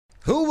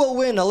Who will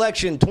win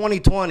election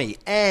 2020?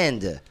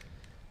 And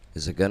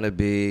is it going to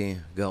be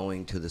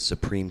going to the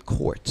Supreme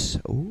Court?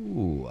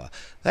 Ooh.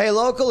 Hey,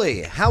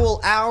 locally, how will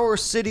our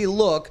city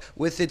look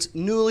with its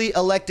newly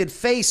elected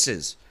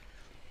faces?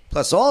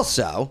 Plus,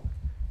 also,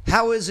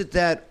 how is it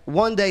that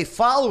one day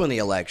following the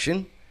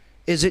election,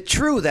 is it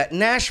true that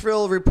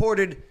Nashville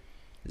reported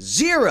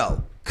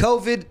 0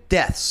 COVID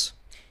deaths?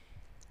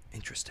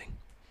 Interesting.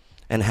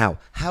 And how?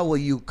 How will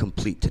you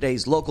complete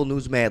today's local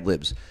news Mad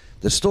Libs?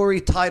 The story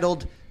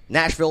titled,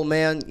 Nashville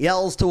man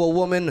yells to a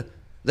woman,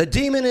 "The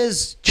demon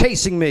is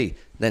chasing me,"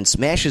 then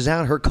smashes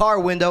out her car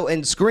window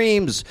and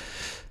screams,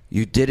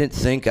 "You didn't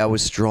think I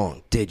was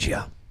strong, did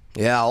ya?"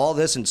 Yeah, all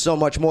this and so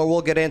much more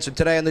will get answered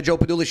today on the Joe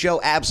Padula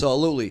Show.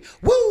 Absolutely.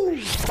 Woo!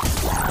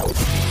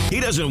 He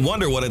doesn't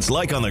wonder what it's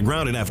like on the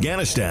ground in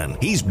Afghanistan.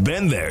 He's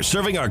been there,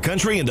 serving our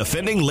country and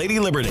defending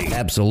Lady Liberty.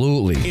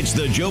 Absolutely. It's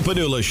the Joe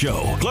Padula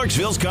Show,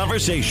 Clarksville's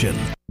conversation.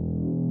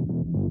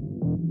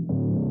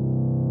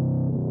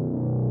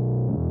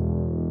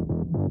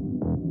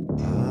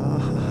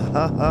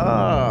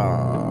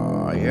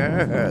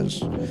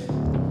 Yes.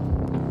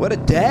 What a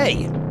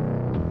day.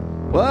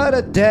 What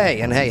a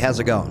day. And hey,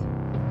 how's it going?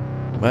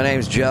 My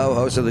name's Joe,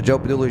 host of the Joe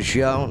Padula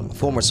Show,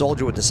 former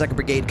soldier with the 2nd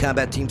Brigade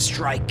Combat Team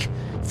Strike,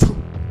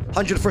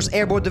 101st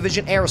Airborne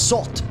Division Air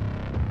Assault.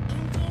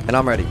 And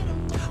I'm ready.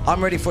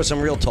 I'm ready for some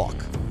real talk.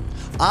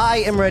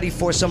 I am ready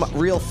for some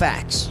real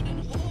facts.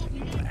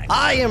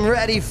 I am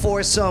ready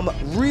for some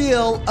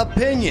real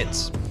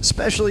opinions,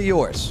 especially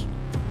yours.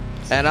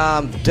 And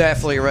I'm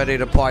definitely ready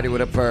to party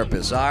with a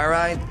purpose, all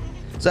right?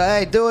 So,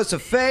 hey, do us a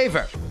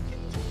favor.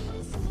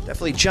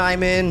 Definitely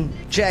chime in,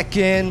 check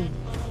in,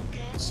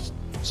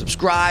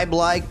 subscribe,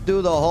 like,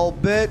 do the whole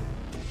bit.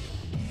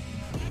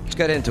 Let's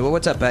get into it.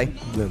 What's up, Bay?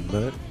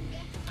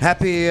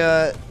 Happy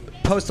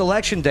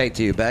post-election day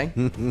to you, Bay.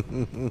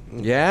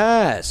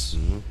 Yes.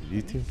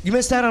 You too. You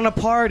missed out on a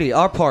party,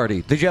 our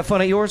party. Did you have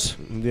fun at yours?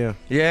 Yeah.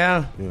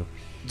 Yeah? Yeah.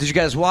 Did you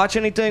guys watch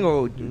anything?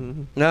 Or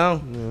No?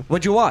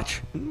 What'd you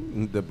watch?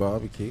 The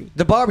barbecue.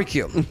 The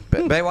barbecue.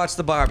 Bay watched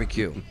the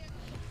barbecue.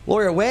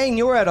 Lawyer Wayne,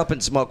 you were at Up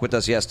in Smoke with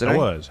us yesterday. I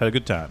was. Had a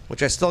good time.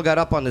 Which I still got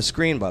up on the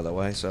screen, by the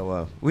way.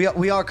 So we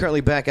are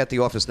currently back at the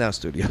Office Now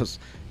studios.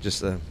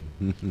 Just a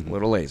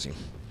little lazy.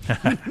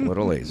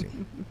 Little lazy.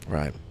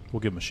 Right.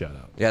 We'll give him a shout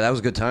out. Yeah, that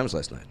was good times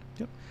last night.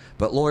 Yep.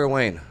 But Lawyer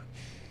Wayne,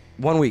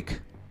 1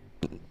 week.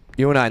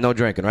 You and I, no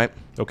drinking, right?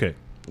 Okay.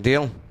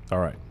 Deal? All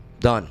right.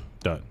 Done.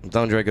 Done.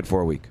 Don't drink it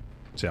for a week.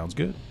 Sounds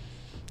good.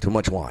 Too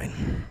much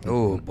wine.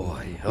 Oh,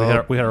 boy.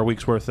 We had our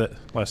week's worth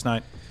last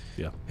night.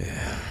 Yeah.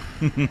 Yeah.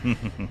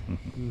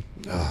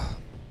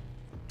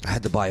 I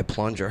had to buy a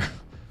plunger.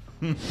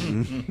 I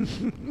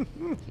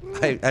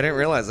didn't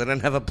realize I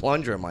didn't have a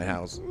plunger in my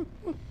house.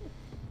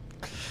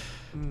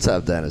 What's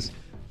up, Dennis?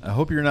 I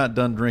hope you're not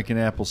done drinking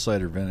apple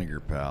cider vinegar,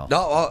 pal.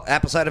 No,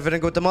 apple cider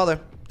vinegar with the mother.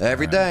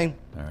 Every day.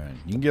 All right.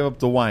 You can give up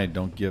the wine.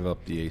 Don't give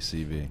up the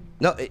ACV.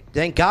 No,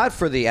 thank God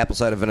for the apple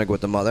cider vinegar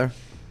with the mother.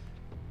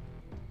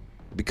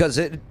 Because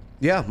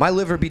my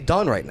liver be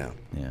done right now.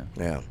 Yeah.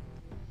 Yeah.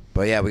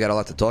 But yeah, we got a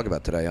lot to talk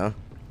about today, huh?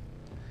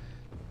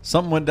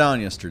 Something went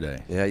down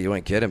yesterday. Yeah, you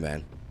ain't kidding,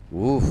 man.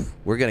 Oof,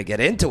 we're going to get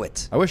into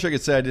it. I wish I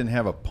could say I didn't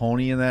have a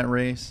pony in that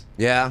race.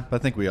 Yeah. But I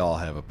think we all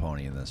have a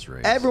pony in this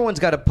race. Everyone's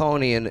got a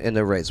pony in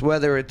the race,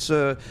 whether it's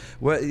because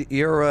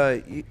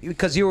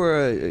you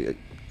were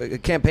a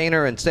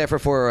campaigner and staffer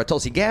for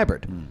Tulsi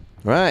Gabbard,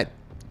 right?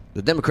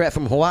 The Democrat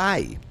from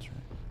Hawaii. That's right.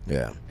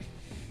 Yeah.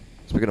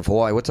 Speaking of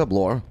Hawaii, what's up,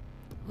 Laura?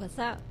 What's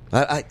up?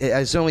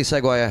 It's the only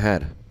segue I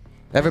had.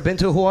 Ever been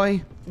to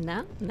Hawaii?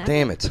 No.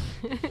 Damn it.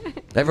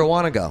 Ever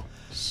want to go?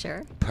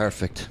 Sure.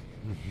 Perfect.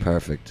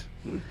 Perfect.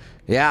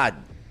 Yeah.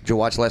 Did you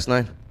watch last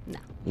night?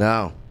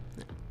 No.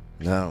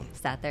 No.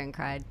 Sat there and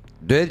cried.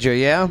 Did you?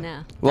 Yeah.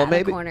 No. Well, Not in a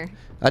maybe. corner.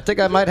 I think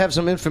I might have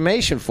some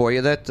information for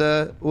you that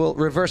will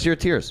reverse your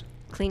tears.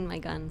 Clean my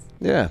guns.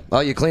 Yeah.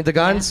 Oh, you cleaned the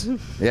guns?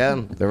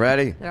 Yeah. They're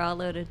ready. They're all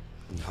loaded.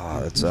 Oh,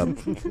 that's up.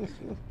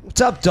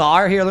 What's up,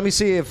 Dar? Here, let me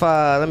see if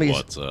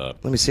What's up?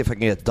 Let me see if I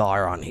can get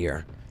Dar on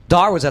here.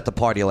 Dar was at the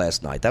party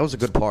last night. That was a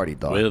good party,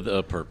 Dar. With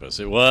a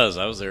purpose. It was.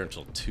 I was there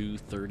until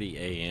 2:30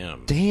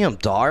 a.m. Damn,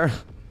 Dar.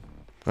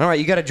 All right,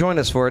 you got to join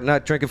us for it.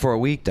 Not drinking for a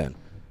week, then.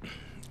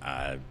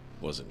 I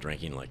wasn't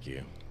drinking like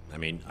you. I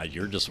mean,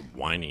 you're just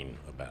whining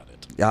about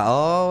it. Yeah.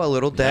 Oh, a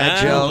little dad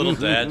A joke. little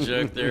dad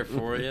joke there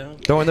for you.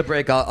 During the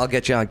break, I'll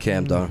get you on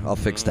cam, Dar. I'll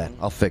fix that.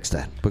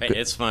 But Hey,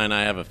 it's fine.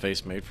 I have a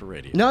face made for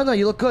radio. No,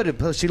 you look good.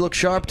 Plus, you look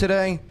sharp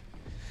today.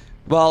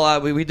 Well,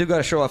 we do got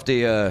to show off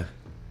the.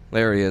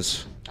 There he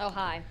is. Oh,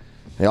 hi.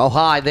 Oh,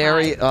 hi. There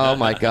Hi. he. Oh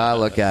my God,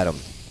 look at him.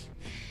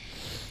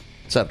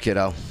 What's up,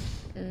 kiddo?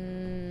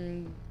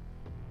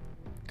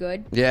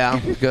 Good? Yeah,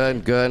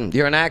 good.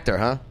 You're an actor,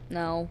 huh?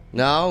 No.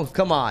 No?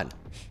 Come on.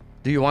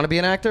 Do you want to be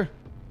an actor?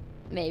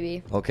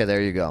 Maybe. Okay,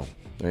 there you go.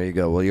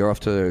 Well, you're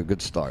off to a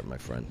good start, my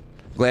friend.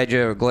 Glad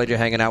you're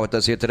hanging out with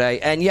us here today.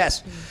 And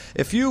yes,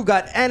 if you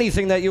got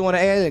anything that you want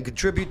to add and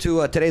contribute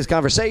to today's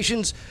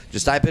conversations,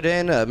 just type it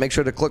in. Make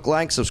sure to click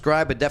like,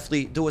 subscribe, but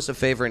definitely do us a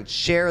favor and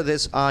share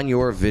this on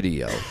your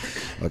video.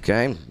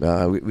 Okay?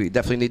 We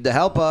definitely need the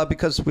help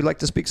because we like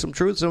to speak some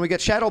truths and we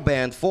get shadow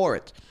banned for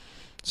it.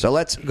 So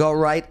let's go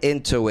right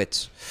into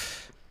it.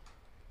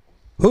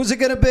 Who's it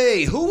going to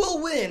be? Who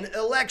will win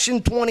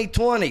election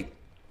 2020?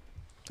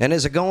 And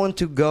is it going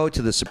to go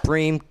to the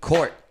Supreme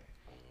Court?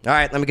 All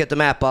right, let me get the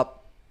map up.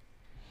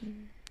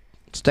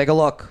 Let's take a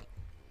look.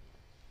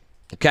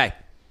 Okay.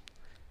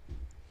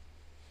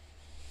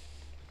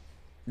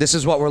 This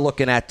is what we're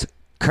looking at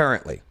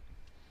currently.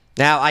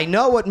 Now, I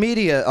know what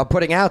media are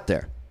putting out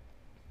there.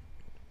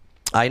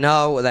 I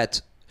know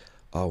that,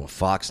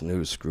 Fox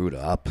News screwed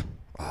up.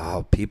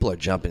 Oh, people are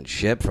jumping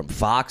ship from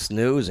Fox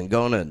News and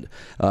going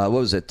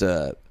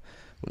to,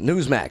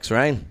 Newsmax,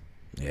 right?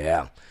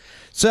 Yeah.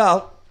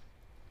 So,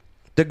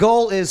 the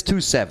goal is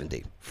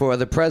 270 for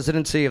the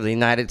presidency of the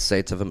United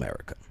States of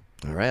America.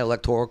 All right,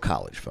 electoral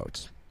college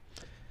votes.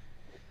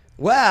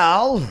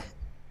 Well,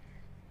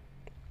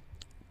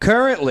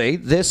 currently,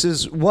 this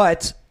is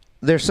what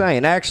they're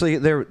saying. Actually,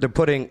 they're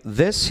putting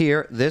this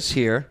here,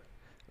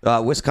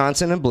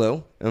 Wisconsin in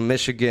blue, and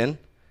Michigan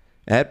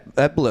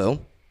at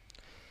blue,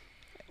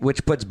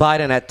 which puts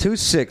Biden at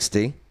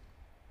 260.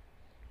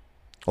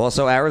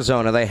 Also,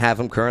 Arizona, they have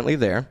him currently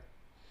there.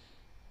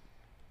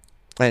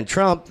 And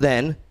Trump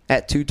then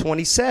at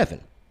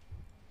 227.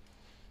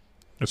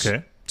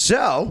 Okay.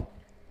 So,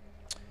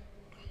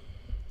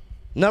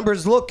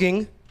 numbers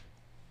looking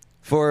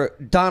for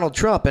Donald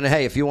Trump. And,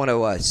 hey, if you want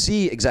to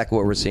see exactly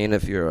what we're seeing,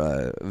 if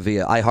you're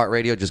via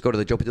iHeartRadio, just go to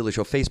the Joe Padilla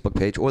Show Facebook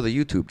page or the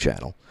YouTube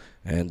channel.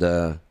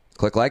 And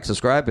click like,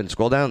 subscribe, and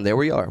scroll down. There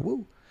we are.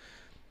 Woo.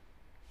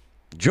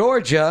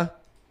 Georgia,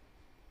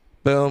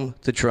 boom,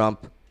 to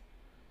Trump.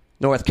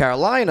 North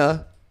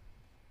Carolina,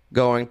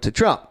 going to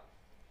Trump.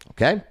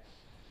 Okay?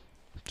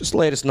 Just the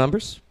latest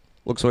numbers.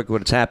 Looks like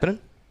what's happening.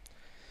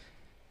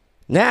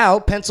 Now,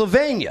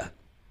 Pennsylvania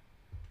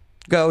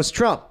goes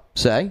Trump,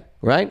 say,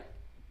 right?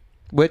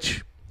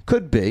 Which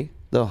could be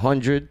the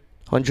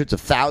hundreds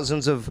of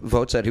thousands of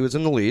votes that he was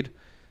in the lead.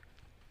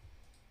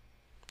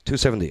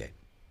 278.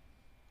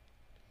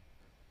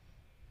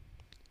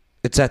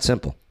 It's that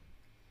simple.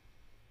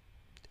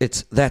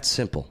 It's that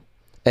simple.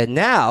 And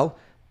now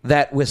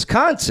that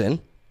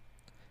Wisconsin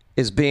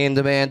is being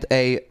demanded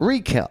a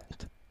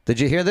recount. Did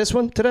you hear this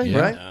one today? Yeah.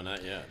 Right? No,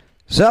 not yet.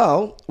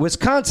 So,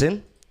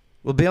 Wisconsin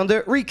will be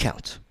under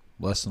recount.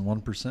 Less than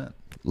 1%.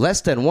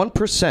 Less than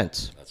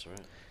 1%. That's right.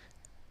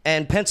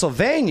 And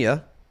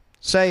Pennsylvania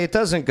say it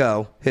doesn't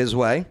go his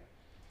way.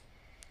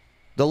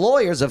 The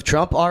lawyers of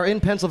Trump are in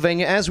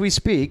Pennsylvania as we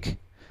speak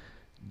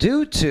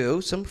due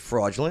to some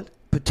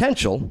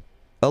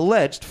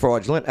alleged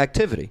fraudulent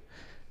activity,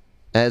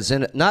 as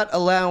in not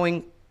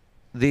allowing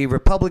the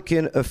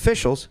Republican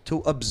officials to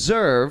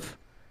observe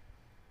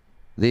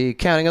the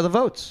counting of the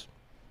votes.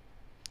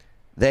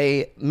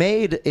 They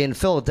made in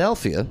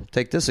Philadelphia,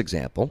 take this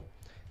example,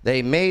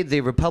 they made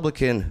the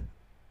Republican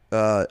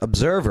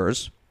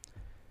observers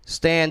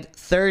stand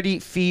 30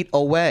 feet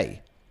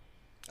away.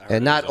 I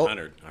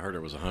heard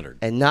it was 100.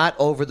 And not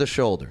over the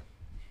shoulder,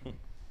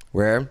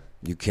 where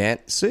you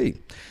can't see.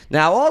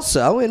 Now,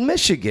 also in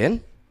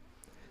Michigan,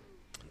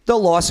 the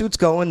lawsuit's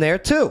going there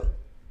too.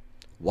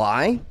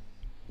 Why?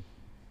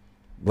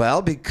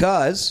 Well,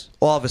 because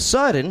all of a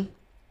sudden,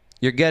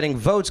 you're getting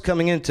votes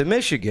coming into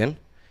Michigan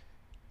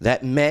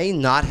that may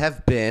not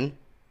have been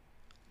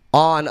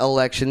on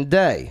Election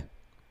Day.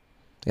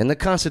 In the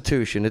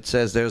Constitution, it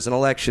says there's an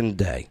Election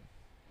Day.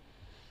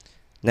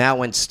 Now,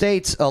 when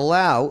states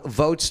allow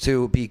votes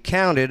to be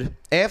counted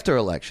after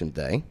Election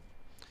Day,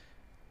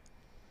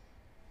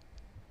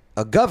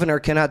 a governor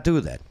cannot do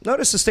that.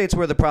 Notice the states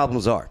where the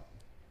problems are.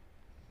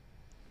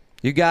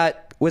 You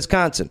got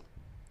Wisconsin,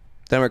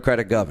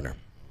 Democratic governor.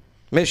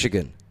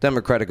 Michigan,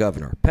 Democratic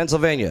governor.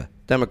 Pennsylvania,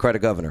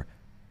 Democratic governor.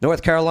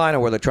 North Carolina,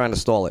 where they're trying to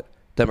stall it,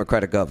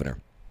 Democratic governor.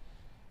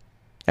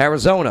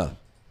 Arizona,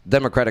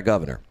 Democratic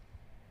governor.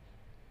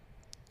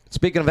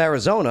 Speaking of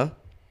Arizona,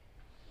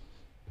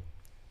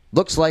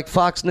 looks like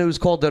Fox News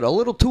called it a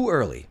little too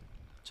early.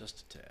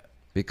 Just a tad.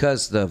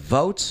 Because the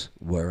votes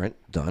weren't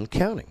done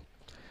counting.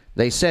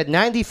 They said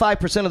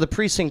 95% of the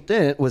precinct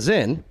was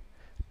in,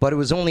 but it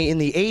was only in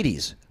the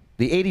 80s.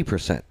 The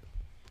 80%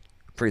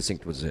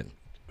 precinct was in.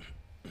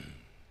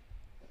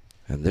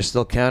 And they're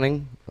still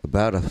counting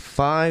about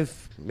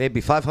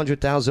maybe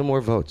 500,000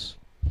 more votes.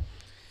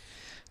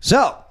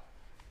 So,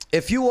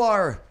 if you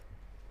are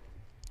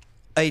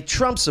a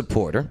Trump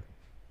supporter,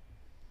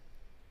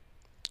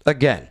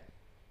 again,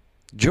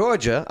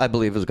 Georgia, I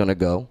believe, is going to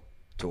go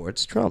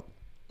towards Trump,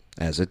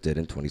 as it did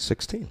in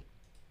 2016.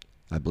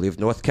 I believe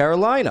North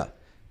Carolina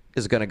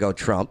is going to go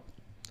Trump,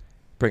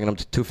 bringing them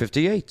to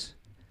 258.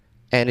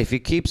 And if he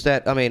keeps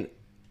that,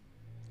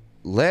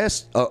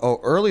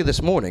 early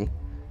this morning,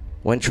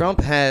 when Trump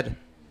had,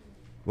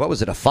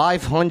 a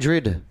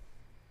 500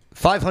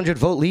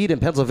 vote lead in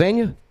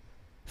Pennsylvania?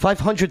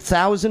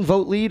 500,000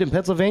 vote lead in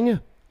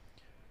Pennsylvania?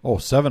 Oh,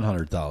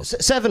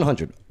 700,000.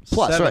 700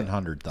 plus,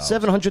 700,000. right?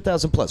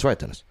 700,000 plus, right,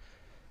 Dennis?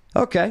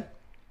 Okay.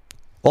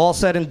 All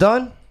said and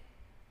done.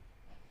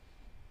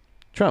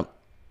 Trump,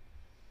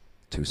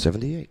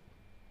 278.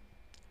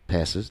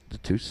 Passes the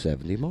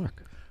 270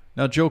 mark.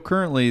 Now, Joe,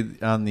 currently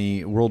on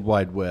the World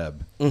Wide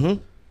Web,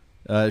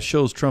 it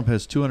shows Trump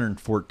has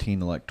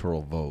 214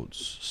 electoral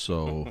votes.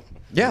 So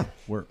Yeah.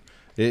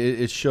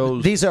 it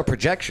shows. These are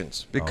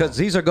projections because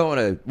these are going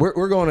to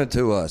we're going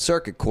into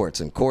circuit courts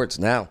and courts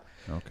now.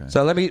 Okay.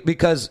 So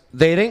because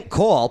they didn't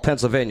call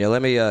Pennsylvania.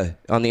 Let me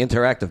on the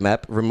interactive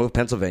map remove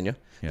Pennsylvania.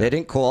 Yeah. They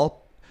didn't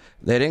call.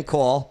 They didn't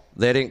call.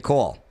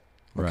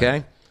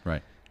 Okay.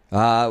 Right.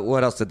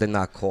 What else did they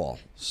not call?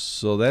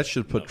 So that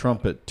should put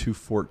Trump at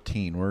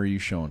 214. Where are you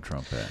showing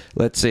Trump at?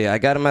 Let's see. I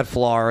got him at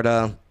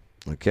Florida.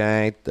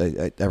 Okay.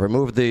 I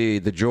removed the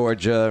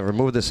Georgia.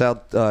 Removed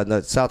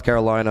the South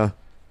Carolina.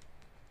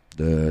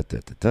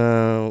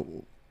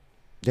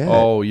 Yeah.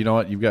 Oh, you know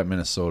what? You've got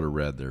Minnesota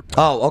red there,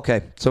 pal. Oh,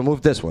 okay. So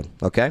move this one.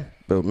 Okay.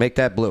 Boom. Make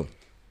that blue.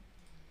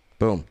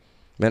 Boom.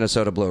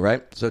 Minnesota blue,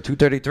 right? So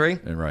 233.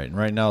 And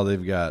right now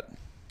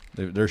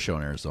they're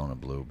showing Arizona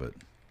blue, but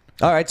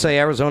All right. Say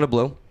Arizona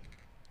blue.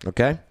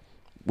 Okay.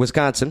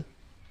 Wisconsin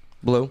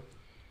blue.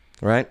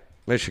 Right.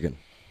 Michigan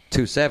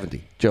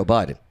 270. Joe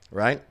Biden.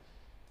 Right.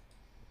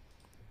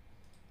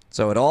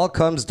 So it all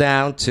comes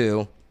down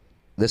to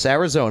this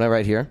Arizona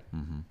right here.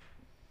 Mm-hmm.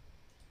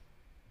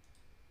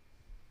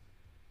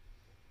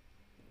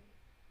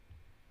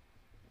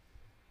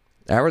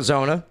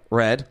 Arizona,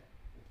 red.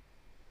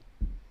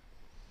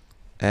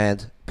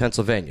 And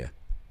Pennsylvania,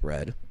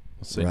 red.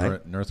 let's see,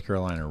 right? North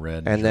Carolina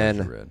red, And Georgia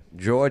then red.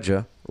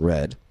 Georgia,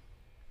 red.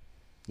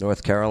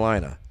 North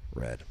Carolina,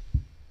 red.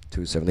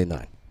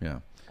 279. Yeah.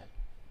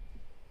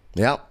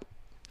 Yep.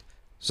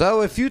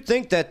 So if you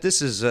think that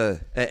this is,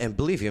 and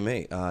believe you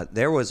me,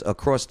 there was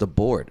across the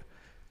board.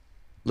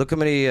 Look how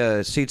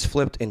many seats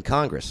flipped in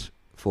Congress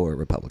for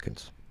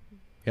Republicans.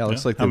 Yeah, it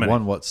looks like How they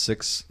many? won,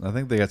 6? I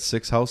think they got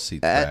 6 House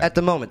seats back. At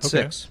the moment,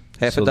 Okay. 6.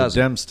 Half so a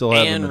dozen. the Dems still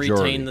have And the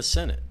majority. retain the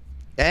Senate.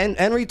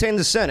 And retain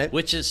the Senate.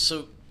 Which is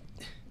so,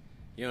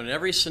 in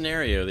every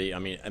scenario, I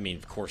mean,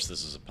 of course,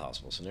 this is a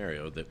possible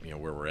scenario that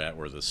where we're at,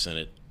 where the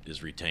Senate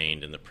is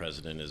retained and the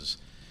president is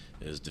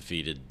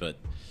defeated. But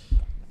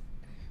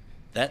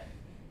that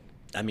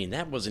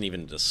wasn't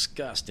even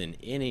discussed in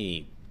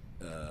any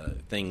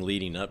thing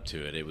leading up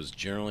to it. It was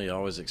generally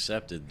always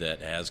accepted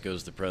that as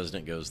goes the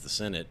president, goes the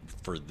Senate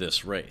for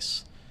this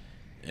race,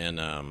 and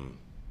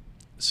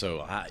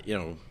so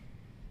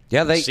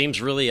Yeah, it seems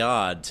really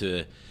odd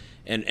to.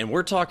 And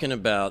we're talking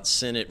about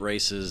Senate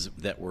races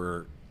that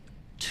were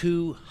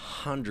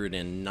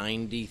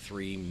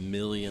 $293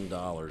 million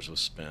was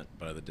spent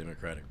by the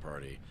Democratic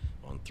Party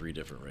on 3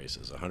 different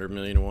races. $100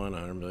 million in one,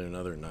 $100 million in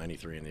another, and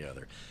 $93 million in the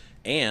other.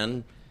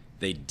 And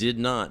they did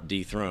not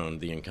dethrone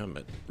the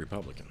incumbent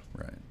Republican.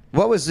 Right.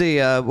 what was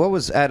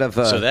out of...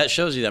 So that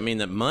shows you,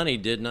 that money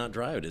did not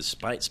drive it,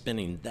 despite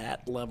spending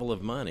that level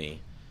of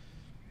money.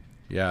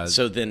 Yeah.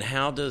 So then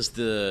how does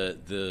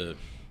the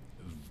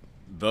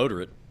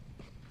voterate,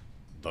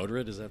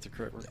 is that the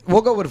correct word?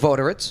 we'll go with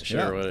voterates.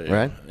 Sure, Yeah.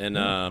 Right.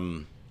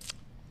 And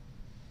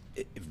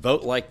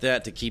vote like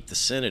that to keep the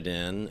Senate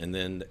in, and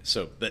then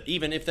but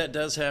even if that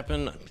does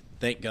happen,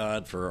 thank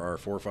God for our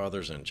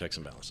forefathers and checks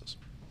and balances.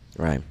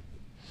 Right.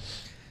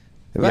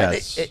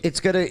 Yes.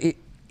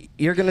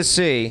 You're gonna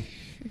see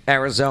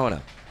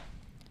Arizona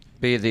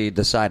be the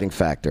deciding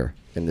factor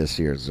in this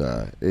year's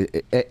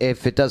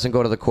if it doesn't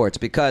go to the courts,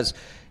 because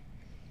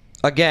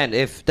again,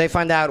 if they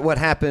find out what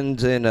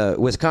happened in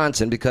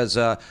Wisconsin, because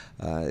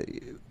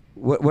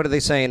what are they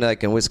saying?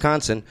 Like in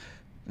Wisconsin,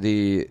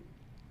 the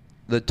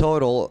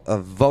total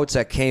of votes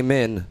that came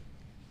in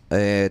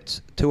at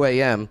 2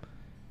 a.m.,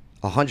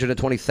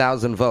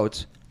 120,000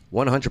 votes,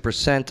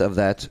 100% of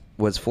that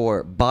was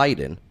for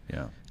Biden.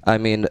 Yeah. I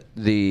mean,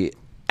 the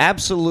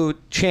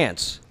absolute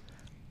chance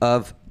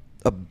of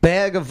a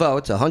bag of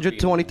votes,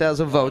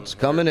 120,000 votes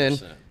coming in,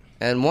 100%.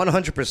 and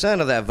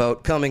 100% of that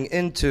vote coming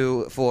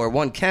into for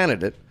one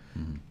candidate.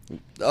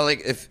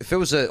 Like if it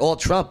was all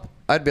Trump,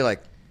 I'd be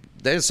like,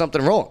 there's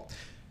something wrong.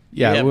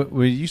 Yeah, Yeah.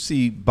 when you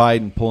see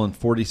Biden pulling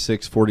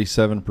 46,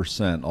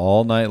 47%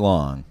 all night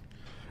long,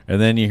 and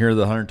then you hear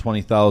the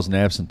 120,000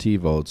 absentee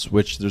votes,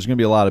 which there's going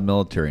to be a lot of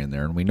military in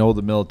there, and we know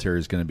the military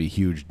is going to be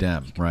huge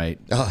Dem, right?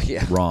 Oh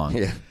yeah, Wrong.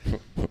 Yeah,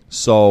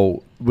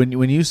 So when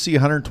you see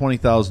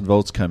 120,000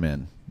 votes come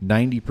in,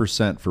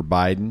 90% for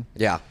Biden,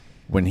 yeah.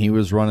 when he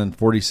was running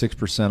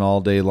 46% all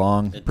day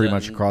long, It pretty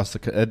much doesn't- across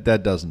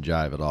that doesn't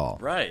jive at all.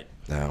 Right.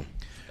 No.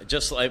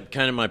 Just like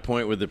kind of my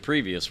point with the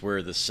previous,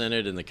 where the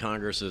Senate and the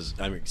Congress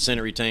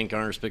Senate retained,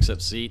 Congress picks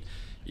up seat,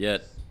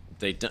 yet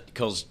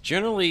because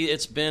generally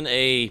it's been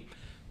a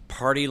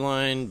party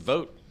line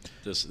vote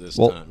this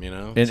time,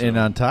 And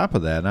on top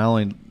of that, not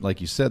only like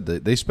you said,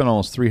 they spent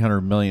almost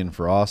 $300 million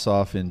for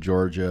Ossoff in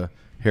Georgia,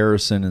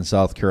 Harrison in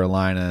South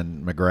Carolina,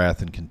 and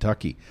McGrath in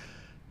Kentucky.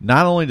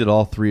 Not only did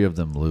all 3 of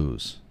them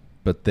lose,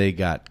 but they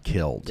got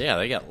killed. Yeah,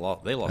 they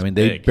lost. I mean,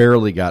 they big.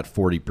 barely got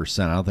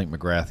 40%. I don't think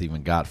McGrath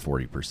even got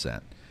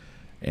 40%.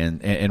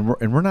 And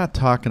we're not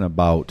talking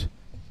about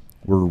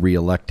we're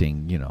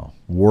reelecting,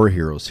 war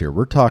heroes here.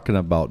 We're talking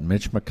about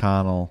Mitch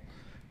McConnell,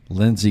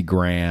 Lindsey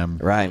Graham.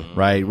 Right.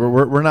 Right.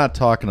 We're not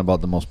talking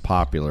about the most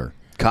popular.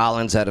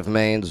 Collins out of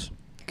Maine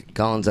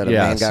got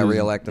Susan,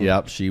 reelected.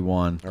 Yep, she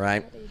won.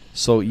 Right.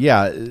 So,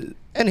 yeah.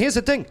 And here's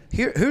the thing.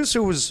 Here's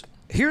who's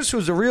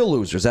the real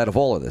losers out of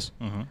all of this.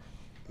 Mm-hmm.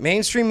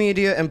 Mainstream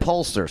media and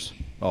pollsters.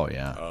 Oh,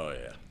 yeah. Oh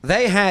yeah.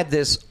 They had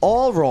this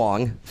all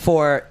wrong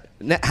for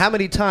how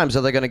many times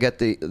are they going to get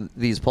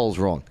these polls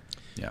wrong?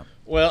 Yeah.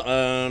 Well,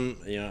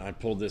 I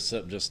pulled this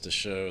up just to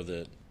show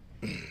that,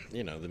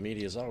 the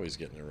media is always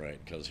getting it right,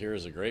 because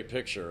here's a great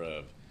picture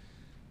of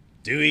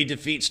Dewey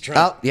defeats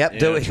Trump. Oh, yep,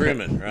 Dewey.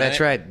 Truman, right? That's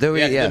right,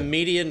 Dewey, yeah. The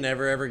media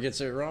never, ever gets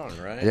it wrong,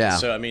 right? Yeah.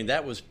 So,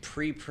 that was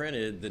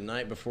pre-printed the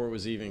night before it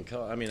was even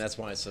called. That's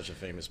why it's such a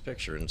famous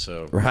picture. And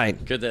so,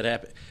 right. Could that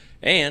happen?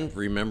 And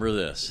remember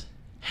this.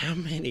 How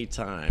many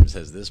times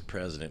has this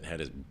president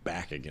had his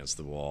back against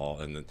the wall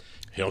and then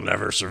he'll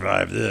never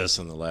survive this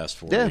in the last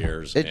 4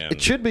 years?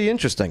 It should be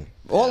interesting.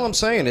 All I'm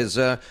saying is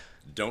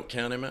don't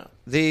count him out.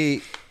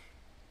 The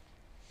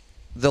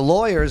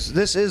lawyers,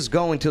 this is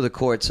going to the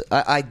courts.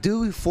 I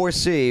do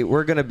foresee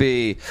we're going to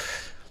be,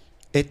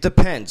 it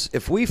depends.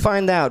 If we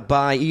find out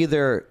by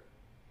either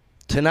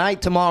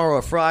tonight, tomorrow,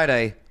 or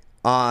Friday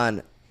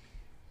on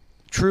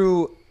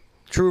true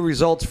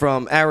results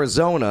from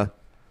Arizona,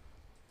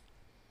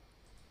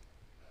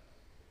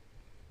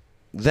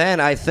 then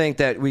I think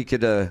that we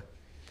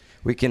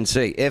can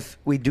see. If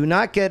we do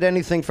not get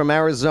anything from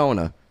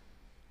Arizona,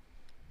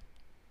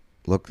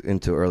 look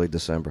into early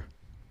December.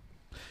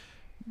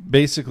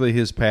 Basically,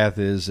 his path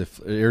is if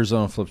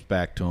Arizona flips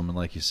back to him, and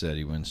like you said,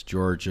 he wins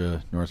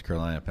Georgia, North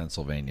Carolina,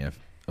 Pennsylvania.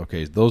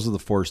 Okay, those are the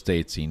 4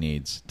 states he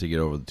needs to get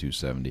over the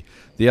 270.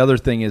 The other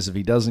thing is if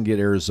he doesn't get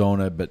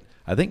Arizona, but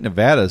I think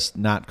Nevada's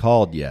not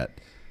called yet.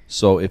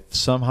 So if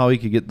somehow he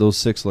could get those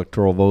 6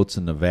 electoral votes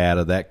in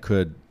Nevada, that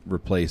could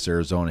replace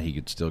Arizona. He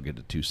could still get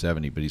to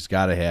 270, but he's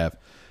got to have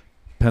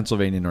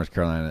Pennsylvania, North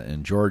Carolina,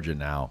 and Georgia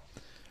now,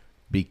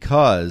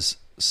 because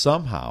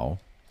somehow,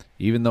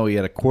 even though he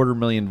had a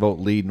 250,000 vote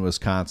lead in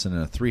Wisconsin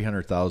and a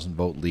 300,000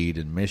 vote lead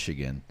in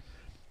Michigan,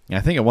 and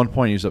I think at one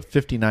point he was up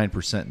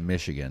 59% in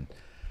Michigan,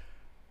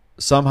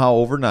 somehow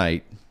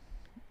overnight,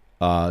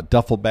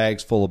 duffel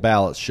bags full of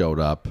ballots showed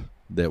up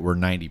that were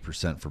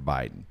 90% for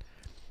Biden.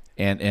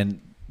 And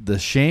the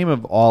shame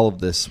of all of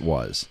this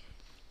was,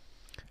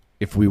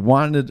 if we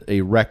wanted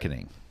a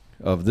reckoning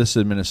of this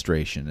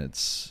administration,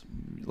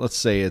 let's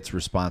say its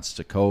response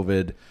to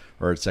COVID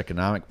or its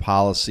economic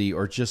policy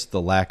or just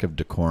the lack of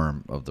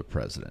decorum of the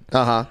president.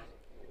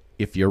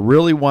 If you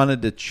really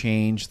wanted to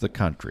change the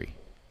country,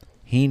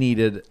 he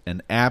needed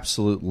an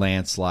absolute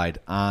landslide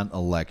on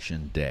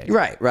election day.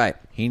 Right.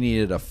 He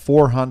needed a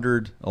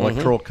 400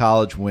 electoral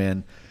college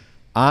win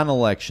on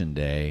election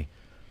day.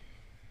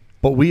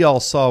 But we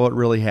all saw what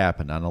really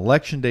happened. On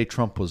election day,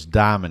 Trump was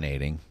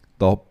dominating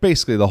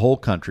basically the whole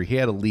country. He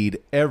had a lead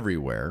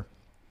everywhere.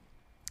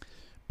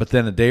 But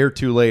then a day or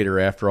two later,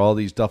 after all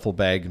these duffel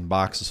bag and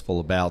boxes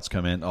full of ballots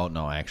come in, oh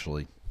no,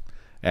 actually,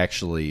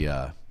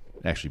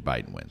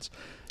 Biden wins.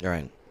 All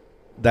right.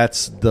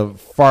 That's the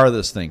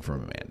farthest thing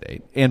from a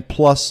mandate. And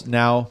plus,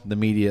 now the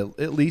media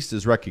at least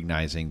is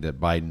recognizing that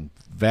Biden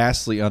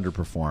vastly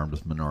underperformed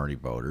with minority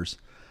voters,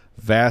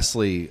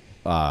 vastly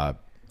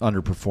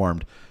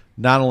underperformed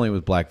not only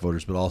with black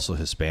voters but also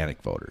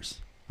Hispanic voters,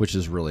 which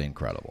is really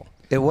incredible.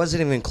 It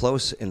wasn't even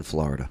close in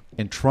Florida.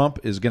 And Trump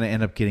is going to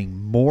end up getting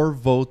more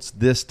votes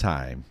this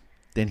time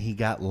than he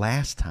got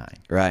last time.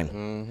 Right.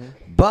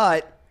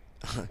 But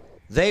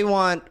they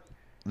want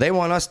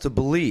us to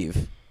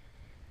believe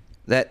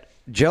that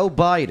Joe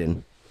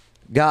Biden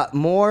got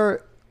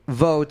more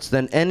votes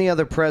than any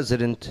other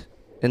president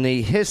in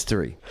the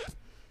history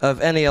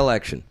of any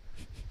election.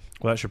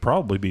 Well, that should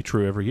probably be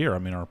true every year.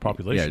 Our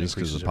population just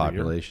because of the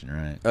increases every year. population,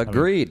 right?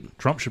 Agreed.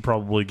 Trump should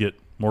probably get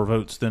more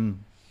votes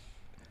than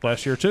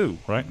last year too,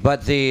 right?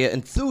 But the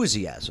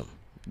enthusiasm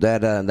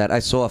that I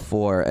saw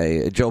for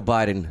a Joe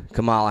Biden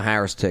Kamala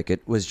Harris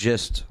ticket was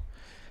just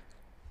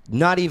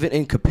not even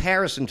in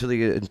comparison to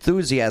the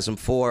enthusiasm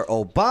for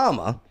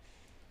Obama.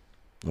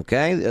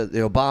 Okay, the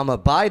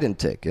Obama Biden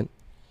ticket,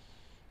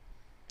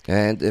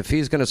 and if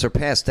he's going to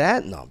surpass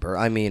that number,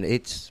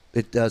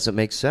 it doesn't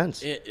make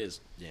sense. It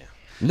is, yeah.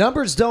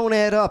 Numbers don't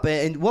add up.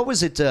 And what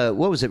was it?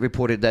 What was it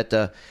reported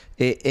that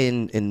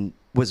in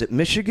was it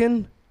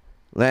Michigan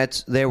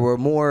that there were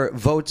more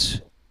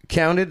votes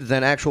counted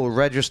than actual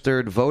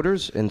registered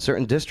voters in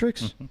certain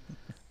districts?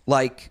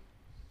 Like,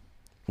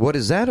 what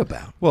is that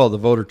about? Well, the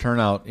voter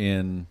turnout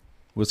in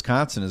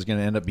Wisconsin is going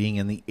to end up being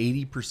in the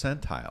 80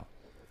 percentile.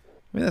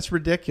 That's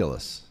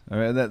ridiculous.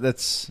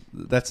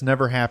 That's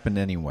never happened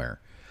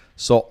anywhere.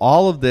 So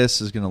all of this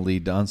is going to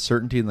lead to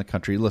uncertainty in the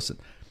country. Listen,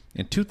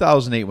 in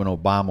 2008 when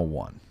Obama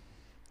won,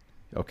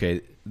 okay,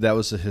 that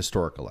was a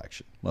historic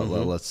election.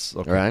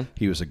 Right.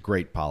 He was a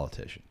great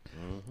politician.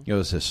 It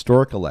was a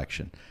historic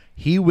election.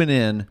 He went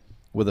in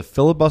with a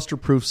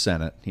filibuster-proof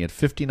Senate. He had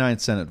 59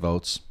 Senate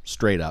votes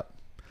straight up.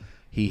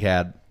 He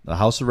had the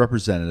House of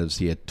Representatives,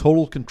 he had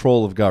total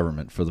control of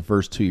government for the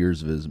first 2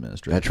 years of his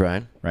administration. That's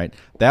right. Right?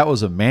 That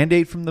was a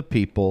mandate from the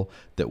people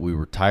that we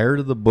were tired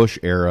of the Bush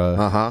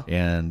era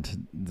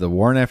and the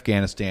war in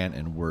Afghanistan,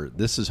 and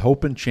this is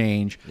hope and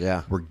change.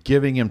 Yeah. We're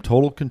giving him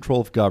total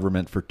control of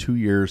government for 2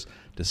 years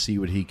to see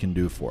what he can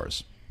do for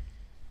us.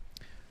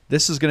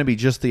 This is going to be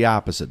just the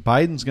opposite.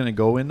 Biden's going to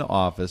go into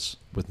office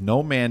with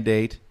no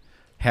mandate,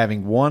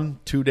 having won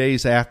 2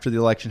 days after the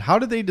election. How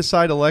did they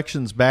decide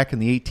elections back in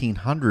the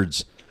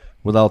 1800s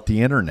without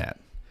the internet,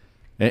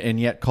 and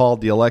yet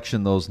called the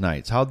election those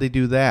nights? How'd they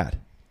do that?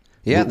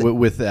 Yeah,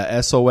 with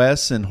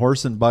SOS and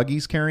horse and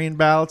buggies carrying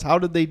ballots. How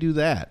did they do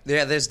that?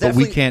 Yeah, but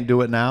we can't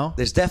do it now.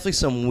 There's definitely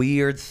some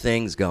weird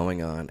things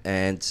going on,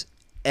 and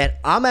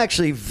I'm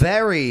actually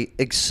very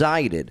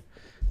excited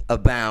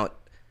about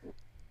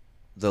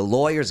the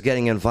lawyers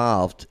getting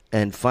involved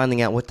and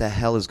finding out what the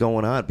hell is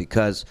going on,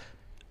 because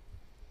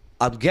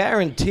I'm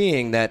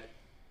guaranteeing that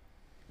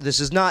this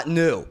is not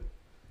new.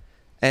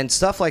 And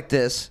stuff like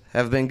this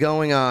have been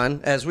going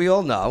on, as we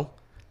all know,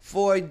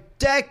 for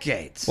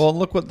decades. Well,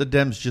 look what the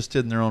Dems just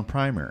did in their own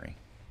primary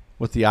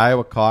with the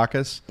Iowa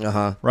caucus,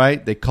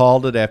 right? They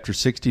called it after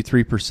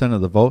 63%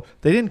 of the vote.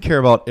 They didn't care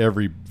about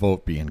every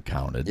vote being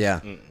counted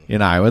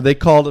in Iowa. They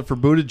called it for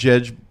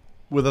Buttigieg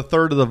with a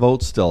third of the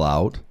vote still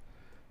out,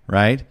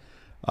 right?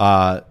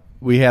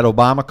 We had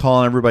Obama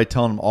calling everybody,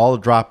 telling them all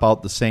to drop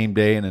out the same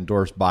day and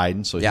endorse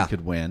Biden so he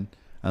could win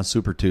on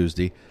Super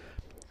Tuesday.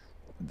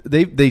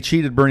 They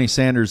cheated Bernie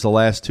Sanders the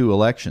last two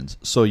elections.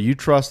 So you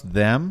trust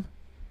them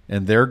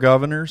and their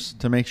governors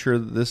to make sure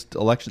that this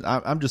election...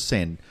 I'm just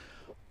saying,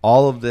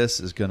 all of this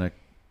is going to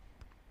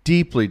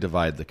deeply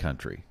divide the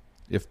country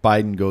if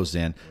Biden goes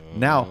in.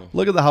 Now,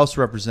 look at the House of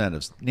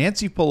Representatives.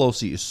 Nancy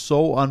Pelosi is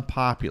so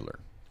unpopular.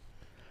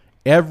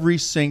 Every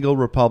single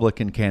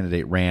Republican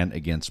candidate ran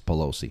against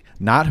Pelosi.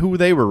 Not who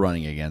they were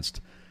running against.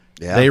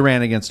 Yeah. They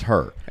ran against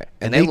her.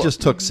 And they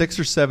just took 6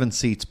 or 7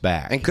 seats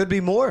back. And could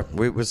be more.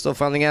 We're still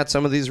finding out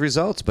some of these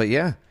results, but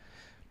yeah.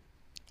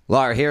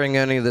 Laura, hearing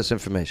any of this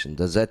information,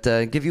 does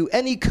that give you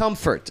any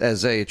comfort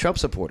as a Trump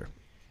supporter?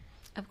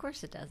 Of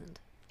course it doesn't.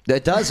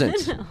 It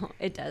doesn't? No,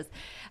 it does.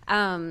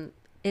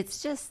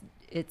 It's just...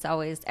 It's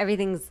always,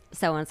 everything's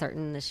so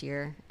uncertain this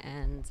year,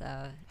 and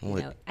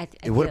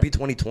it wouldn't be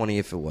 2020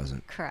 if it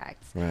wasn't.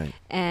 Correct. Right.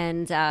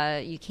 And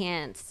you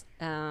can't.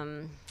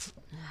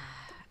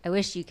 I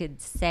wish you could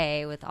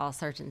say with all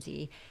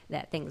certainty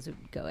that things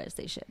would go as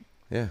they should.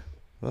 Yeah.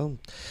 Well,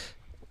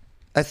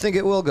 I think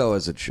it will go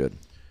as it should.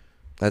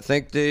 I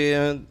think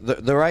the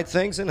right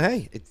things, and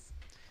hey,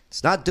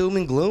 it's not doom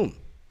and gloom.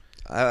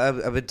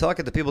 I've been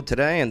talking to people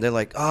today, and they're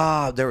like,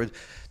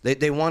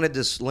 they wanted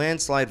this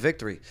landslide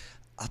victory.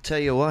 I'll tell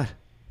you what.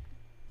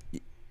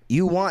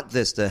 You want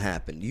this to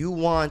happen. You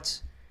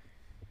want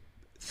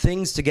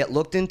things to get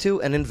looked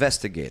into and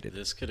investigated.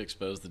 This could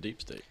expose the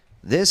deep state.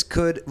 This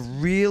could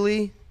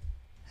really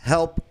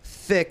help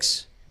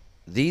fix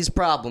these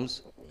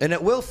problems, and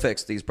it will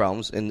fix these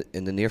problems in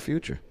the near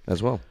future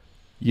as well.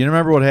 You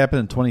remember what happened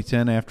in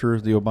 2010 after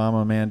the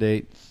Obama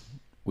mandate?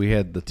 We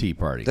had the Tea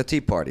Party. The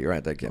Tea Party,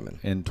 right, that came in.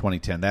 In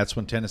 2010. That's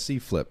when Tennessee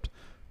flipped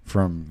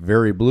from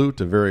very blue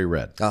to very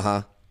red.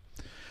 Uh-huh.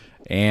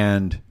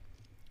 And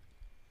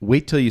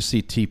wait till you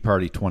see Tea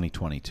Party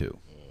 2022,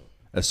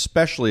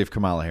 especially if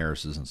Kamala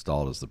Harris is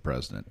installed as the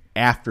president.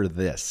 After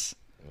this.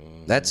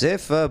 That's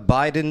if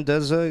Biden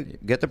does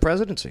get the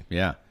presidency.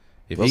 Yeah.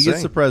 If he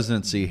gets the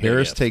presidency,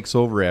 Harris takes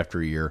over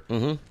after a year.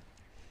 Mm-hmm.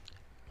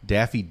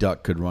 Daffy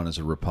Duck could run as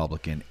a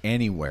Republican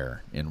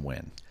anywhere and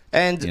win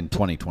in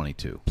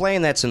 2022.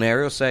 Playing that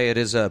scenario, say it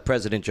is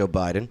President Joe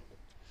Biden.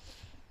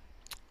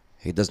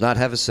 He does not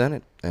have a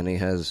Senate, and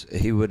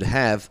he would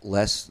have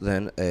less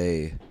of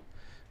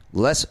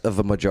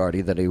a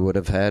majority than he would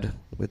have had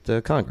with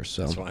the Congress.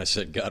 So that's why I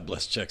said God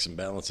bless checks and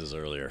balances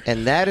earlier.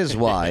 And that is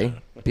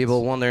why people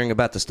are wondering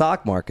about the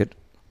stock market,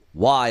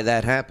 why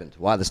that happened,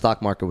 why the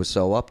stock market was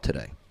so up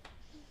today.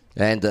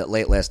 And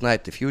late last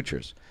night, the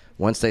futures.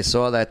 Once they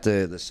saw that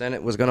the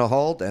Senate was going to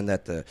hold and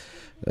that the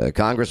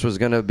Congress was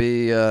going to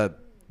be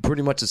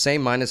pretty much the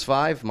same,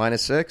 -5,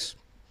 -6,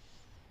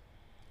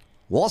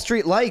 Wall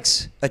Street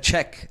likes a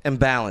check and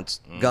balance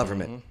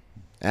government.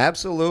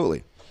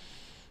 Absolutely.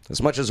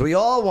 As much as we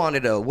all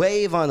wanted a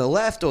wave on the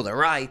left or the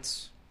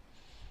right,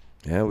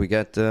 yeah, we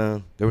got,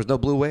 there was no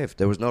blue wave.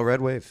 There was no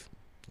red wave.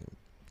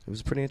 It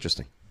was pretty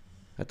interesting.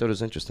 I thought it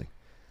was interesting.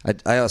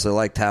 I also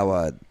liked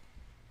how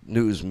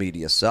news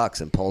media sucks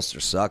and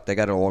pollsters suck. They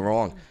got it all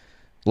wrong.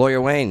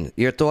 Lawyer Wayne,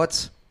 your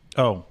thoughts?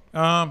 Oh,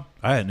 I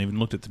hadn't even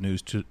looked at the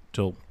news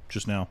till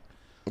just now.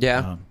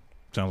 Yeah.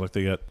 Sounds like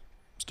they got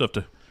stuff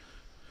to...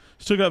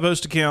 Still got votes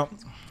to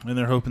count, and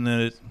they're hoping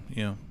that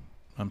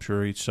I'm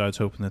sure each side's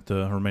hoping that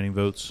the remaining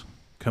votes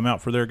come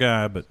out for their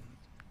guy, but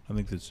I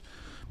think it's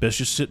best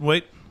just sit and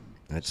wait.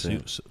 That's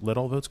it. Let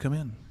all votes come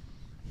in.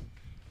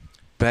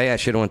 Hey, I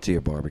should have went to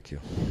your barbecue.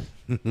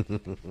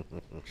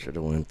 Should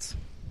have went.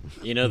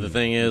 The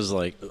thing is,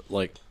 like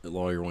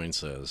Lawyer Wayne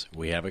says,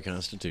 we have a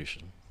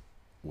constitution.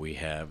 We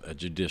have a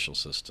judicial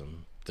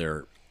system.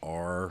 There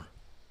are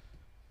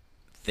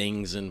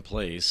things in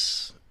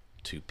place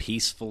to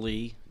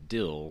peacefully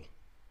deal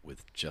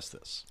with just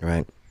this.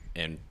 Right.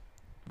 And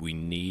we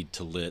need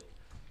to let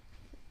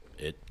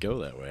it go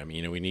that way. I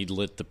mean, we need to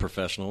let the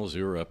professionals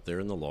who are up there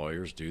and the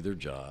lawyers do their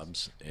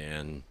jobs,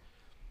 and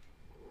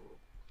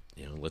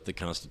let the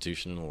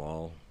Constitution and the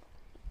law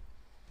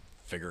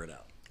figure it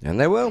out. And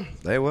they will.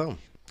 They will.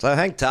 So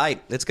hang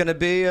tight. It's going to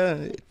be,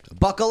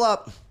 buckle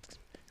up.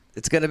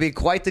 It's going to be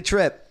quite the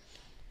trip.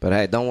 But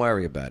hey, don't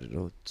worry about it.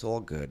 It's all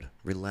good.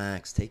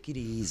 Relax. Take it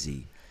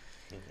easy.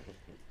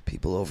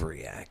 People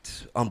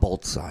overreact on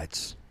both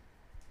sides.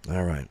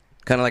 All right.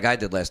 Kind of like I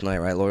did last night,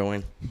 right, Lawyer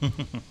Wayne?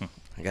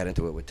 I got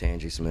into it with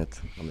Tangi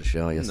Smith on the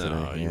show yesterday.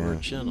 No, you were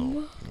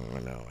gentle. Oh, I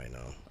know.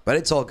 But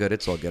it's all good.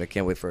 It's all good. I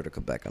can't wait for her to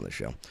come back on the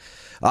show.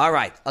 All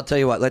right. I'll tell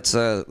you what. Let's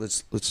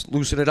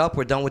loosen it up.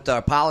 We're done with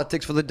our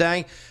politics for the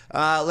day.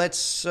 Let's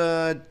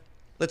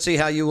see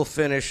how you will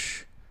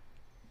finish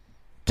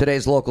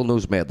today's local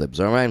news Mad Libs,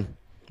 all right?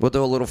 We'll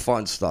do a little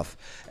fun stuff.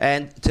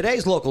 And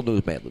today's local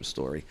news Mad Lib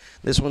story,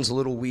 this one's a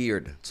little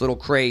weird. It's a little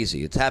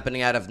crazy. It's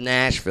happening out of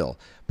Nashville.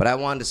 But I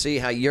wanted to see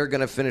how you're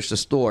going to finish the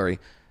story.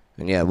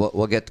 And, yeah,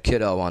 we'll get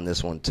Kiddo on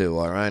this one, too,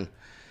 all right?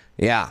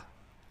 Yeah.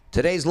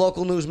 Today's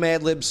local news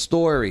Mad Lib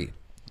story.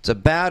 It's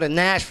about a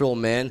Nashville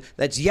man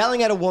that's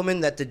yelling at a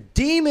woman that the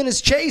demon is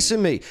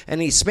chasing me.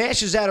 And he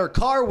smashes out her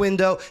car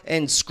window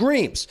and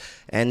screams.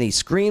 And he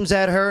screams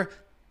at her,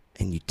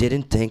 and you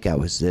didn't think I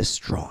was this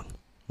strong.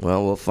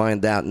 Well, we'll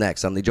find out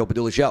next on the Joe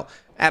Padula Show.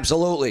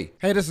 Absolutely.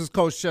 Hey, this is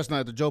Coach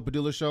Chestnut at the Joe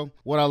Padula Show.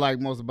 What I like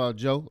most about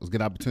Joe is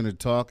get an opportunity to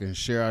talk and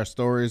share our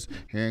stories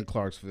here in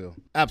Clarksville.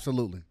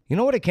 Absolutely. You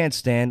know what I can't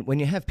stand? When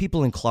you have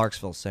people in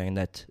Clarksville saying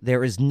that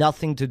there is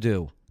nothing to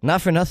do.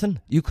 Not for nothing,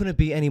 you couldn't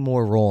be any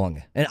more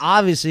wrong. And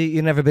obviously,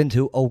 you've never been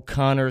to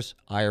O'Connor's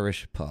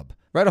Irish Pub.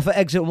 Right off of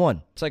Exit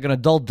 1. It's like an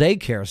adult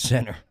daycare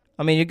center.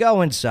 I mean, you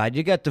go inside,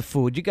 you got the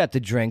food, you got the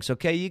drinks,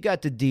 okay? You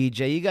got the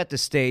DJ, you got the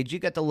stage, you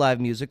got the live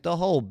music, the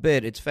whole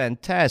bit. It's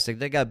fantastic.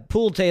 They got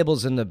pool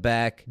tables in the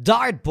back,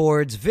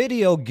 dartboards,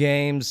 video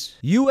games,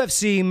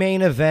 UFC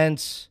main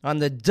events on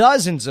the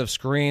dozens of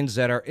screens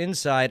that are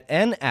inside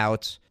and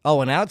out.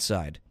 Oh, and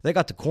outside, they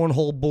got the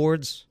cornhole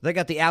boards, they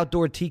got the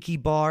outdoor tiki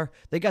bar,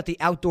 they got the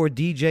outdoor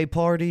DJ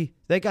party,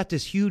 they got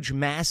this huge,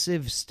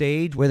 massive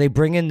stage where they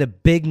bring in the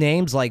big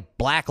names like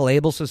Black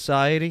Label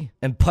Society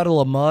and Puddle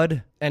of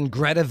Mud and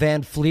Greta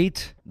Van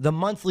Fleet. The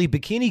monthly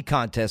bikini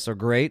contests are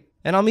great,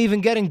 and I'm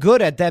even getting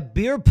good at that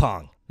beer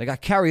pong. They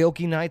got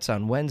karaoke nights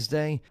on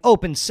Wednesday,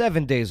 open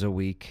 7 days a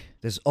week.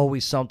 There's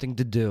always something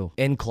to do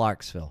in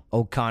Clarksville.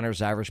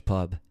 O'Connor's Irish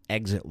Pub,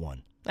 Exit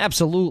 1.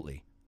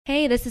 Absolutely.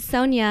 Hey, this is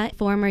Sonia,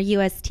 former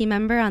U.S. team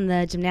member on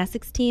the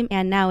gymnastics team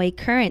and now a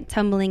current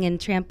tumbling and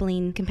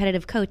trampoline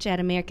competitive coach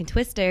at American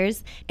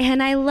Twisters.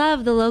 And I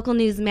love the local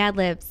news Mad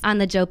Libs on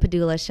the Joe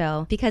Padula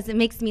Show because it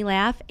makes me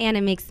laugh and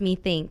it makes me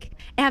think.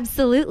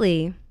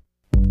 Absolutely.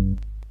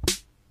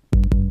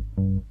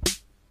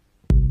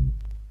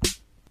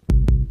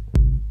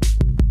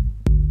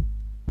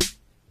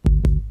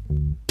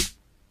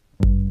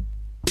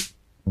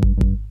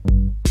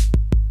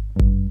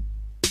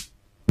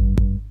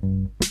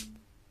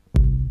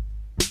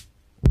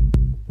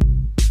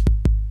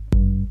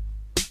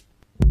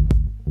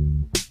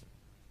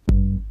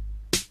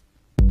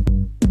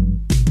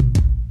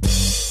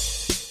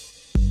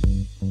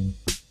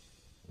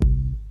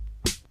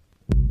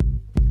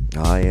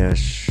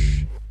 Yes.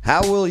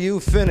 How will you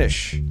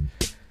finish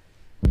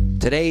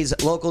today's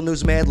local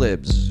news Mad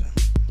Libs?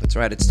 That's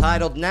right. It's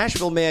titled,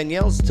 Nashville Man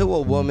Yells to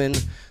a Woman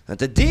that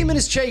the demon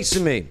is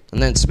chasing me,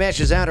 and then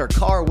smashes out her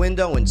car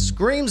window and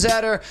screams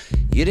at her,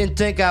 you didn't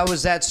think I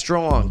was that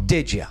strong,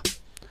 did ya?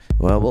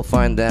 Well, we'll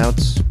find out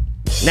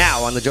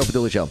now on the Joe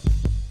Padula Show.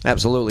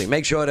 Absolutely.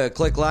 Make sure to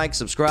click like,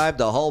 subscribe,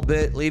 the whole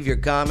bit, leave your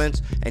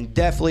comments, and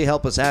definitely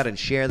help us out and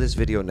share this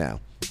video now.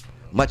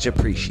 Much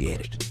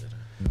appreciated.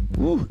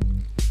 Woo.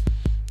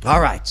 All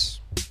right.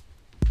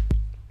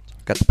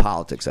 Got the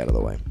politics out of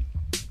the way.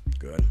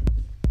 Good.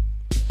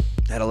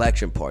 That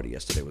election party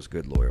yesterday was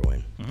good, Lawyer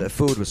Wayne. Mm-hmm. The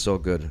food was so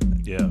good.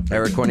 Yeah.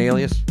 Eric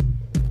Cornelius,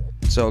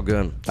 so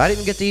good. I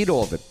didn't get to eat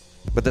all of it,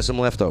 but there's some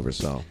leftovers,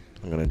 so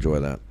I'm going to enjoy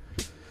that.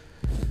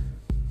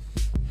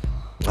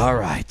 All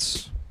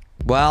right.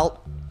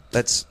 Well,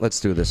 let's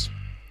do this.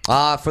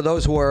 For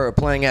those who are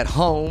playing at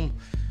home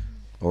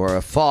or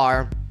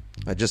afar,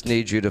 I just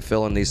need you to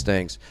fill in these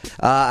things.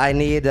 I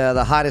need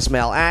the hottest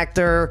male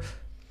actor.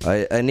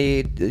 I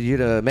need you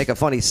to make a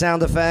funny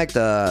sound effect.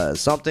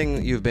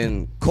 Something you've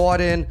been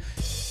caught in.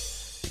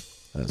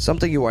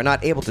 Something you are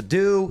not able to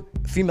do.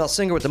 Female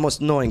singer with the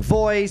most annoying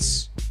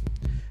voice.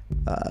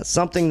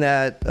 Something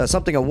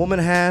a woman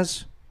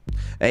has.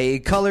 A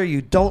color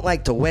you don't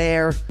like to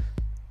wear.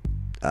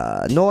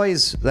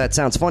 Noise that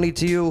sounds funny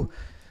to you.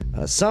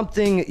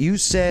 Something you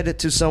said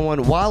to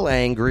someone while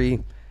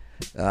angry.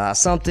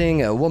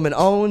 Something a woman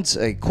owns,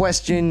 a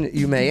question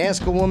you may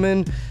ask a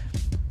woman,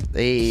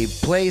 a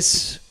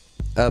place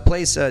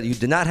you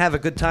did not have a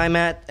good time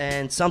at,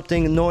 and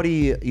something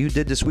naughty you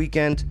did this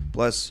weekend,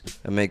 plus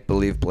a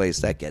make-believe place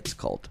that gets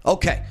cold.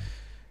 Okay,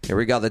 Here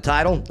we go. The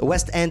title, a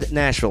West End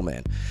Nashville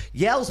man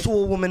yells to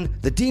a woman,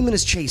 "The demon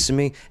is chasing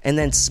me," and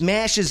then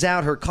smashes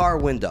out her car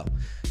window.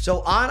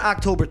 So on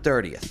October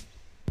 30th,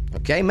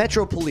 okay,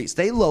 Metro Police,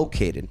 they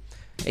located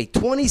a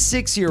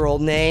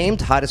 26-year-old named,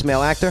 hottest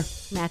male actor?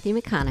 Matthew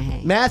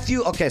McConaughey.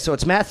 Matthew, okay, so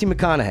it's Matthew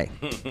McConaughey.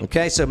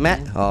 Okay, so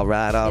all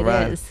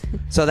right. It is.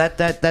 So that's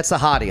the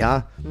hottie,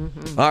 huh?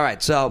 Mm-hmm. All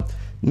right, so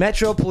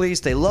Metro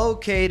Police, they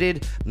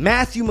located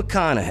Matthew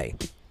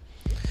McConaughey.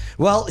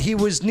 Well, he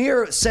was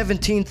near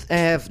 17th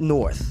Ave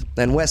North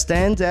and West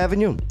End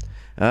Avenue.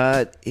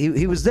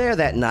 He was there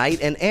that night,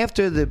 and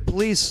after the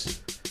police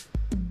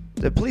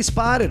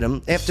spotted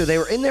him after they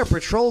were in their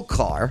patrol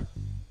car,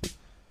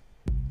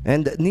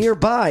 and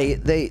nearby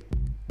they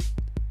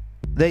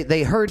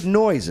heard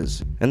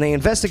noises, and they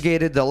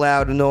investigated the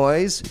loud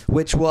noise,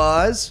 which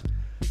was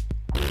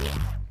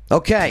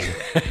okay.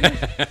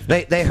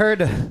 they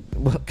heard.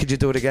 Well, could you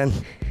do it again?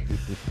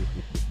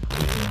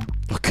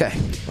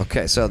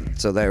 Okay. So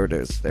there it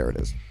is.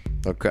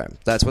 Okay,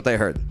 that's what they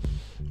heard.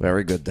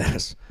 Very good,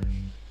 Dennis.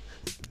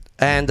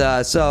 And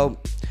so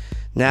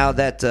now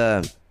that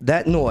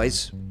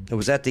noise, it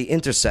was at the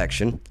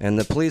intersection, and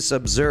the police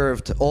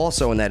observed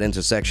also in that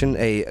intersection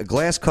a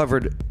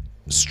glass-covered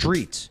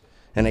street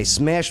and a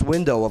smashed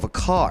window of a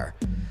car.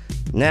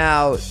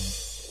 Now,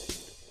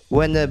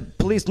 when the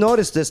police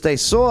noticed this, they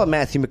saw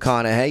Matthew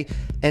McConaughey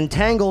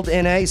entangled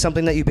in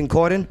something that you've been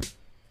caught in.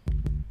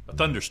 A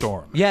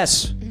thunderstorm.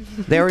 Yes,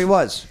 there he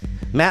was.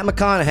 Matt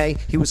McConaughey,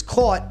 he was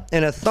caught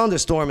in a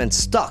thunderstorm and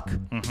stuck.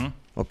 Mm-hmm.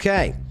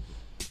 Okay.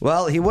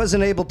 Well, he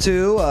wasn't able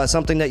to,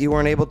 something that you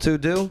weren't able to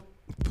do.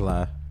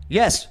 Fly.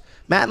 Yes,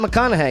 Matt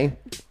McConaughey,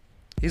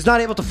 he's not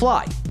able to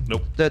fly.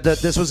 Nope.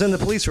 This was in the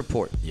police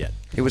report. Yet.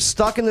 He was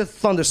stuck in the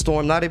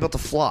thunderstorm, not able to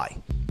fly.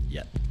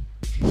 Yet.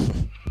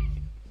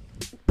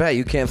 Hey,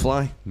 you can't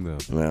fly? No.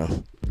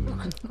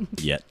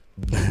 Yet.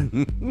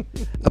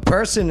 A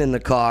person in the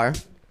car,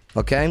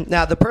 okay?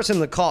 Now, the person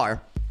in the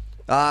car,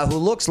 who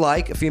looks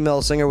like a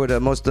female singer with a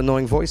most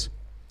annoying voice.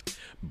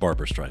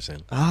 Barbara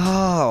Streisand.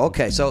 Oh,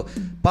 okay. So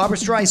Barbara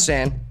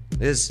Streisand,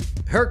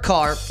 her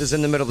car is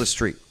in the middle of the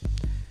street.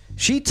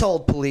 She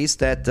told police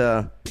that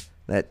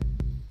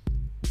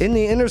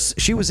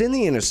she was in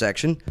the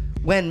intersection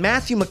when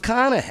Matthew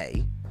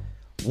McConaughey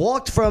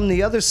walked from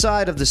the other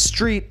side of the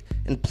street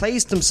and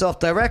placed himself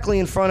directly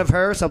in front of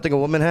her. Something a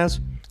woman has.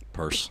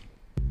 Purse.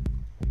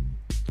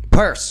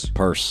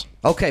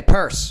 Okay,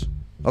 purse.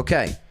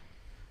 Okay.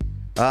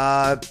 Did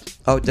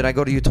I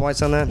go to you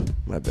twice on that?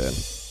 My bad.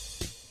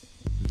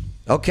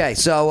 Okay,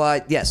 so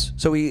yes,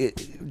 so he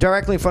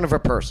directly in front of her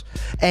purse,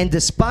 and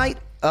despite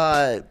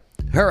her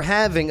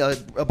having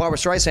Barbara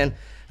Streisand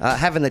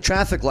having the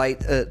traffic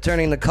light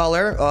turning the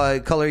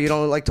color you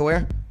don't like to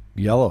wear,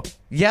 Yellow.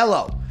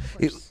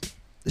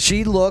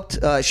 She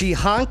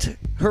honked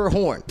her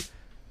horn,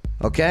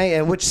 okay,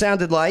 and which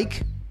sounded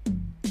like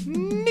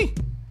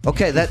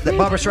okay, that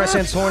Barbara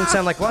Streisand's horn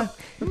sound like what?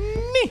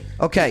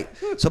 Okay,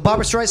 so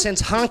Barbara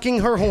Streisand's honking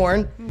her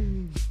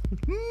horn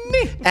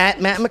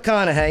at Matt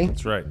McConaughey.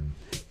 That's right.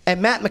 And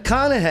Matt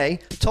McConaughey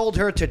told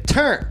her to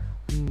turn.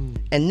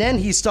 And then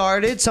he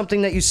started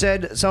something that you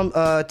said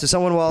to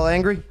someone while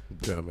angry.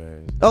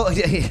 Dumbass. Oh,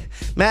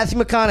 Matthew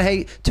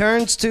McConaughey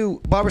turns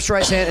to Barbara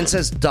Streisand and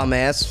says,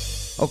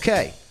 "Dumbass."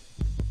 Okay.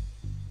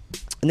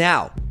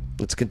 Now,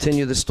 let's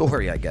continue the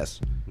story, I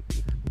guess.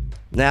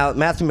 Now,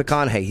 Matthew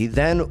McConaughey, he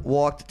then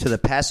walked to the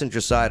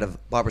passenger side of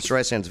Barbara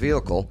Streisand's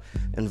vehicle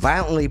and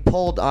violently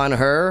pulled on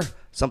her,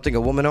 something a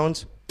woman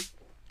owns.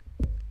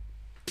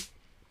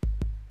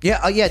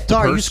 Yeah,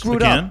 Dar, you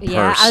screwed again? up.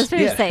 Yeah, I was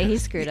going to Yeah. say he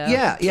screwed up.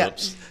 Yeah.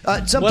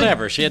 Something.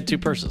 Whatever. She had two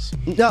purses.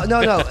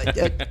 No.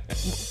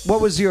 What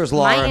was yours,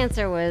 Laura? My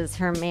answer was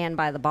her man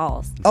by the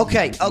balls.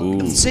 Okay.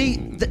 See,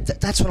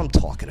 that's what I'm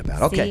talking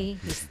about. Okay.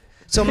 See?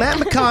 So Matt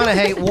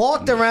McConaughey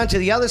walked around to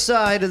the other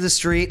side of the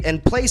street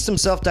and placed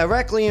himself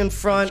directly in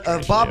front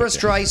of Barbara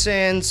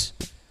Streisand's.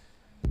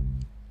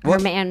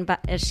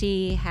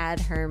 She had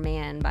her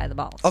man by the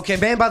balls. Okay,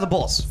 man by the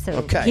balls. So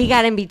okay. he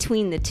got in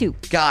between the two.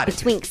 Got it.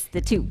 Betwixt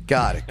the two.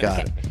 Got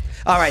it.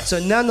 All right, so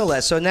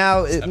nonetheless,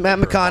 now Matt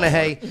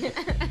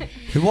McConaughey,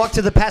 he walked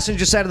to the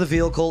passenger side of the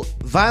vehicle,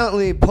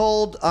 violently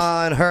pulled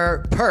on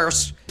her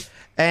purse,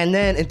 and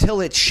then until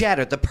it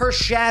shattered. The purse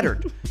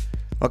shattered.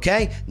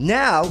 Okay?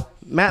 Now,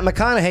 Matt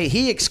McConaughey,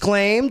 he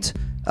exclaimed,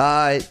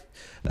 a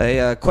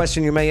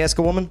question you may ask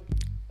a woman.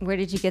 Where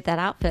did you get that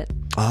outfit?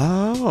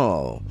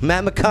 Oh,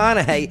 Matt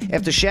McConaughey,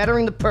 after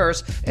shattering the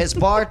purse, as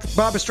Barbara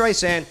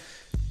Streisand,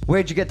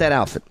 where'd you get that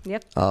outfit?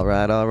 Yep. All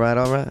right.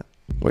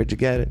 Where'd you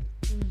get it?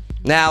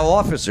 Now,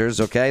 officers,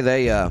 okay,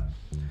 they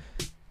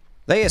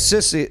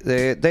assisted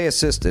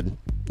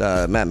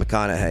Matt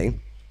McConaughey,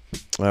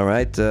 all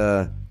right,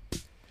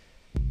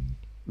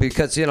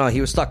 because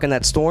he was stuck in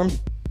that storm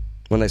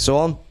when they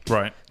saw him.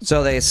 Right.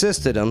 So they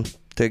assisted him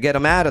to get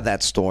him out of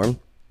that storm,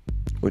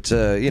 which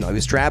he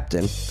was trapped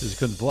in. Because he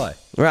couldn't fly.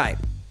 Right.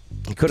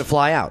 He couldn't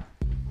fly out.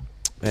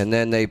 And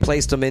then they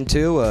placed him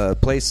into a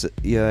place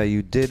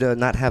you did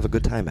not have a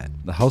good time at.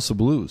 The House of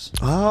Blues.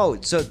 Oh,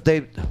 so they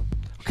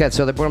brought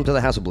him to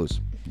the House of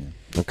Blues.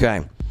 Yeah.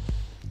 Okay.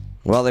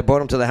 Well, they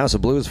brought him to the House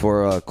of Blues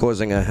for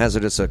causing a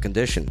hazardous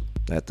condition.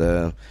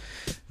 That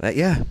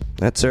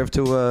served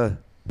to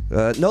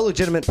no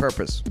legitimate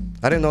purpose.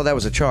 I didn't know that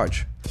was a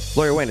charge.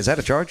 Lawyer Wayne, is that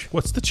a charge?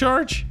 What's the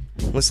charge?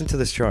 Listen to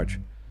this charge.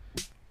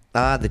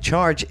 The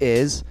charge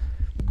is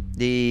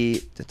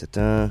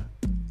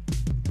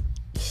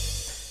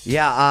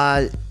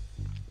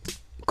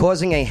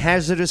causing a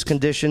hazardous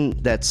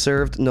condition that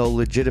served no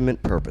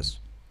legitimate purpose.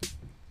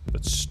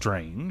 That's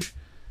strange.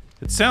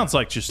 It sounds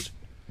like just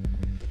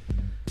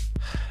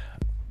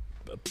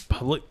a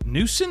public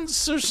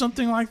nuisance or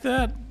something like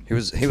that. He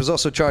was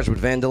also charged with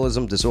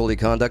vandalism, disorderly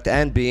conduct,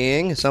 and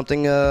being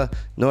something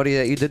naughty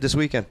that you did this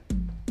weekend.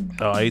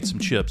 Oh, I ate some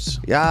chips.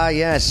 Yeah,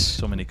 yes.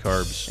 So many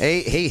carbs.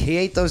 He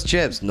ate those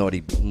chips,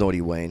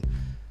 naughty Wayne.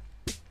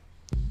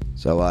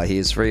 So he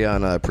is free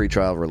on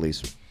pretrial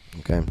release.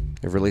 Okay,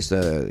 they've released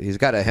he's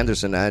got a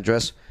Henderson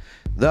address,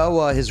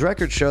 though his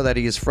records show that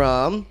he is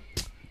from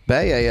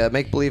Bay, a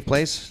make-believe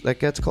place that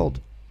gets cold.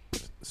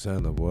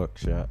 Santa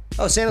Workshop.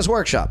 Oh, Santa's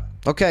Workshop.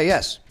 Okay,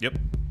 yes. Yep.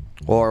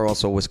 Or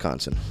also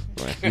Wisconsin.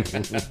 Right.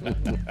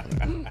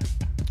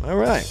 All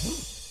right.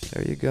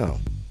 There you go.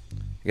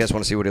 You guys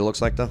want to see what he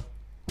looks like, though?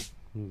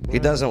 He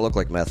doesn't look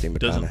like Matthew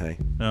McConaughey.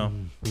 No,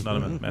 not a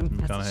Matthew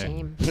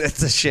McConaughey.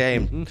 That's a shame. It's a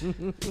shame.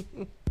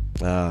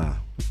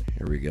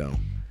 Here we go.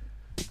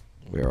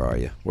 Where are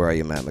you? Where are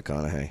you, Matt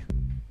McConaughey?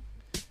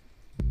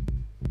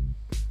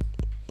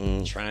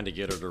 Trying to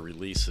get her to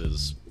release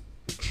his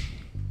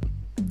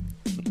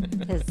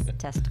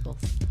testicles.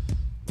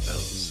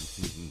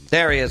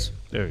 There he is.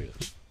 There he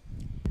is.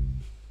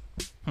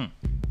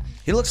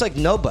 He looks like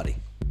nobody.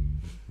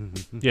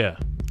 Yeah.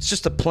 It's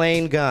just a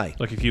plain guy.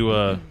 Like if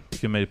you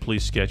made a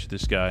police sketch of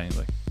this guy,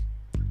 like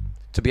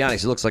To be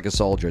honest, he looks like a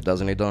soldier,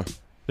 doesn't he, Don?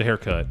 the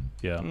haircut,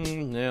 yeah.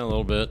 Yeah, a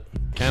little bit.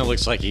 Kind of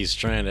looks like he's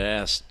trying to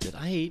ask, did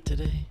I eat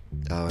today?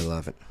 Oh, I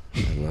love it.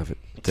 I love it.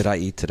 Did I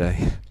eat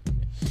today?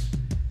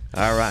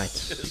 All right.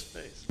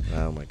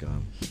 Oh, my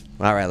God.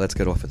 All right, let's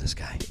get off of this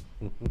guy.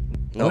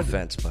 No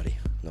offense, buddy.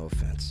 No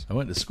offense. I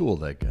went to school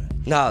with that guy.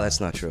 No, that's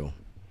not true.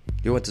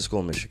 You went to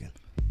school in Michigan,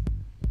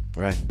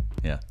 right?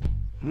 Yeah,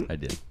 I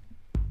did.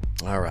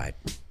 All right.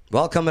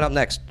 Well, coming up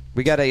next,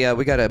 we got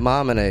a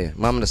mom and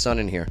a son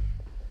in here.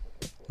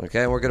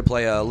 Okay, we're gonna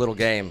play a little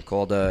game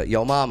called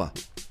Yo Mama.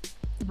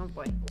 Oh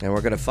boy. And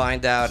we're gonna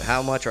find out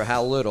how much or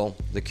how little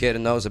the kid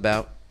knows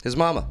about his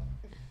mama.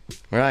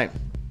 All right.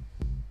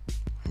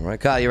 All right,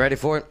 Kyle, you ready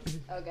for it?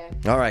 Okay.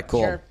 All right,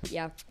 cool. Sure.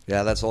 Yeah.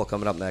 Yeah, that's all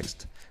coming up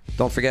next.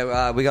 Don't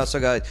forget, we also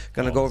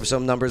gonna go over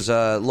some numbers,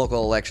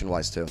 local election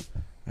wise too.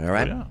 All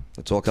right. Oh, yeah.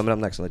 That's all coming up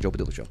next on the Joe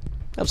Padula Show.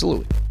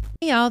 Absolutely.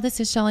 Hey y'all, this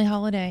is Shelley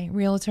Holiday,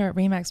 Realtor at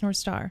RE/MAX North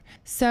Star.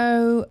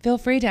 So feel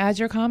free to add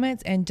your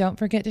comments and don't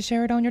forget to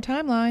share it on your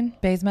timeline.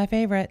 Bay's my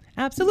favorite.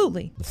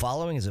 Absolutely. The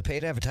following is a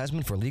paid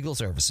advertisement for legal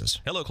services.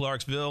 Hello,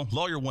 Clarksville.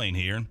 Lawyer Wayne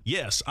here.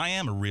 Yes, I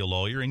am a real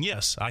lawyer, and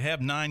yes, I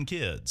have 9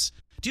 kids.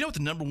 Do you know what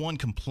the number one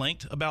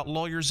complaint about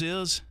lawyers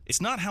is?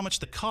 It's not how much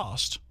they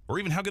cost or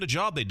even how good a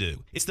job they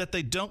do. It's that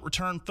they don't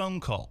return phone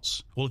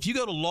calls. Well, if you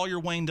go to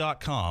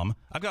lawyerwayne.com,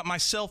 I've got my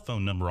cell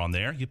phone number on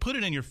there. You put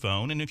it in your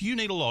phone, and if you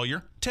need a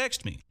lawyer,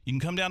 text me. You can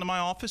come down to my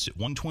office at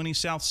 120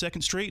 South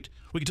 2nd Street.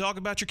 We can talk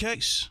about your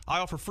case. I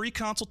offer free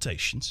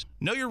consultations.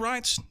 Know your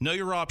rights, know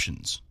your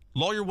options.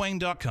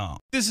 LawyerWayne.com.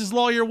 This is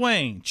Lawyer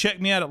Wayne. Check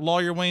me out at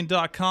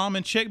LawyerWayne.com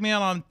and check me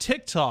out on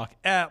TikTok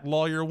at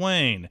Lawyer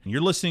Wayne.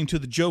 You're listening to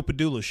The Joe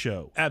Padula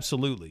Show.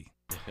 Absolutely.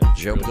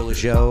 Joe Padula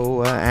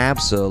Show,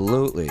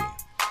 absolutely.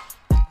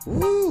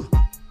 Woo!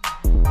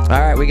 All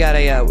right, we got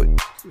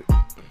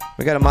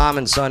a mom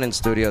and son in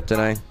studio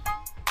today.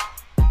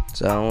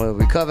 So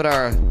we covered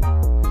our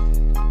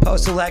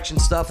post-election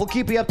stuff. We'll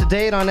keep you up to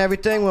date on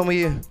everything when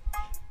we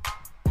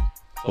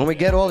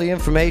get all the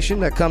information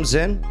that comes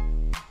in.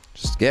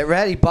 Just get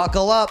ready,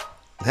 buckle up,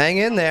 hang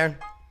in there.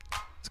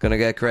 It's gonna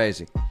get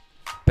crazy.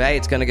 Bay,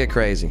 it's gonna get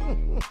crazy.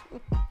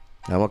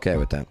 I'm okay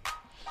with that.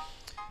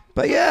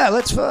 But yeah,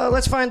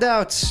 let's find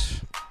out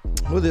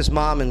who this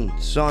mom and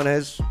son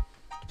is.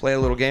 Play a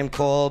little game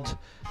called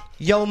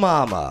Yo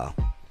Mama.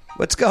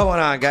 What's going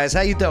on, guys?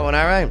 How you doing?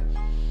 All right.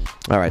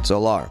 All right. So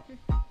Laura.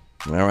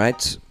 All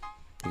right.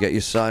 You got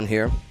your son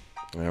here.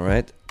 All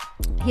right.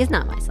 He's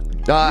not my son.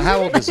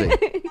 How old is he?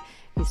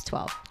 He's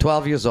 12.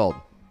 12 years old.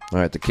 All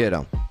right, the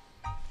kiddo.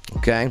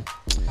 Okay.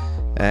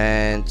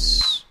 And,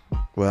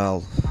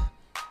 well,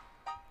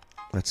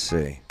 let's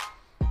see.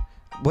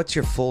 What's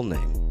your full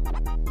name?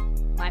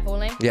 My full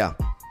name? Yeah.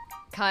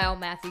 Kyle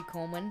Matthew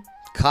Coleman.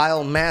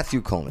 Kyle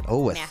Matthew Coleman.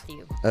 Oh,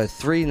 Matthew. A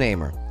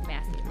 3-namer.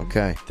 Matthew.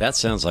 Okay. That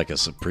sounds like a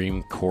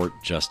Supreme Court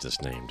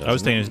justice name, doesn't I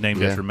was thinking it? his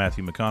name after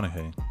Matthew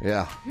McConaughey.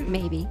 Yeah.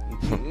 Maybe.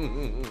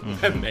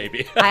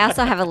 Maybe. I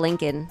also have a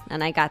Lincoln,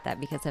 and I got that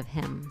because of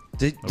him.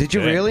 Did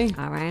you really?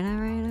 All right.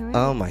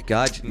 Oh, my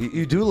God.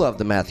 You do love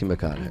the Matthew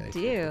McConaughey. I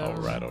do. All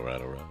right.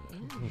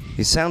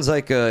 He sounds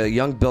like a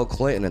young Bill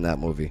Clinton in that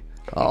movie.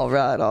 All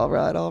right.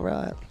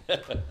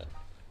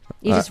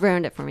 You just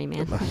ruined it for me,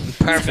 man.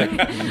 Perfect.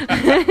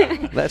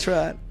 That's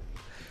right.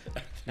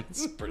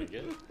 That's pretty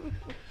good.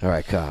 All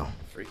right, Kyle.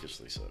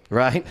 Freakishly so.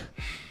 Right?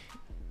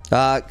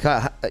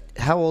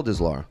 How old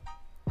is Laura?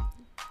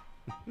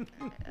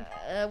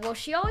 Well,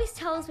 she always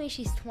tells me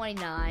she's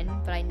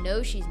 29, but I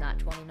know she's not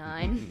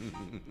 29.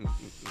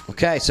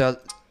 Okay, so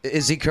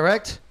is he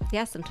correct?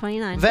 Yes, I'm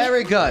 29.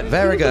 Very good,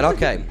 very good.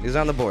 Okay, he's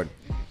on the board.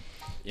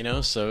 You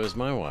know, so is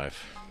my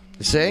wife.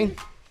 See?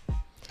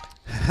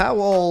 How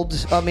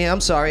old? I mean,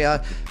 I'm sorry.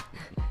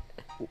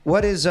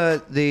 What is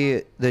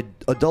the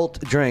adult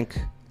drink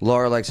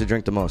Laura likes to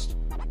drink the most?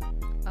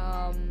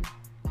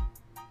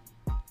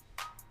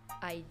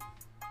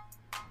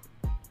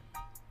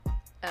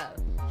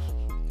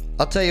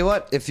 I'll tell you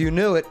what. If you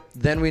knew it,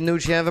 then we knew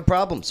she'd have a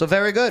problem. So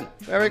very good,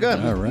 very good.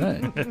 All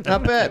right.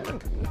 Not bad.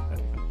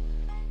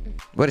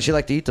 What does she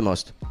like to eat the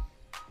most?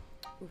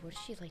 Ooh, what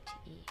does she like to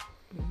eat?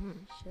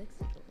 She likes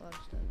to eat a lot of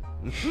stuff.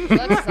 She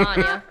likes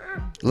lasagna.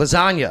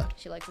 Lasagna.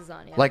 She likes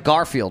lasagna. Like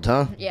Garfield,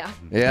 huh? Yeah.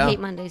 Yeah. I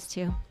hate Mondays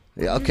too.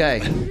 Yeah.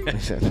 Okay.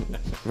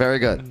 Very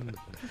good.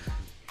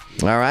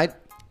 All right.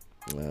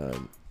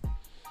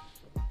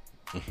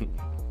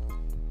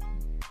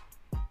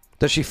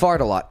 Does she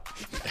fart a lot?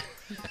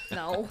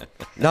 No.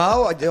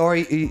 No, or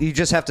you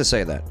just have to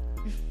say that.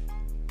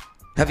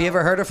 Have you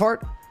ever heard her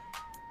fart?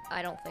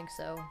 I don't think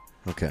so.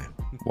 Okay.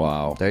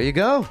 Wow. There you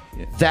go.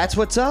 That's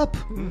what's up.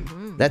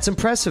 That's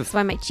impressive. That's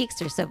why my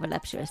cheeks are so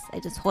voluptuous. I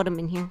just hold them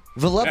in here.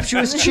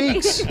 Voluptuous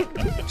cheeks.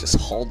 Just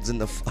holds in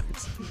the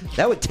farts.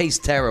 That would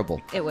taste terrible.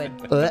 It would.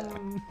 All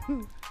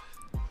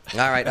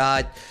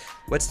right.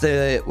 What's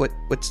the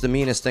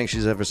meanest thing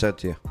she's ever said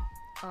to you?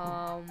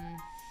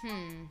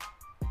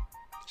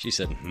 She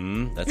said,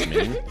 that's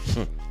mean.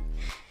 What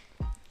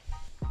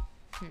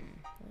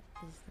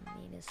is the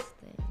meanest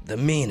thing? The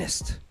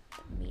meanest.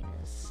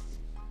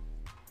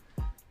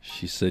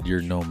 She said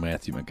you're no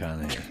Matthew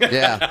McConaughey.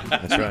 Yeah,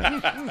 that's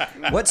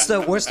right. What's the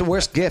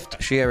worst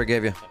gift she ever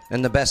gave you?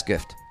 And the best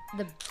gift?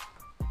 The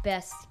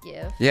best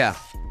gift. Yeah.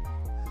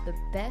 The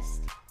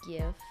best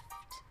gift.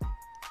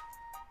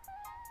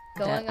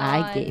 That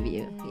I gave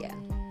you. Yeah.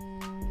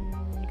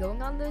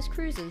 Going on those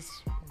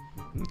cruises.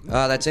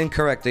 That's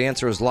incorrect. The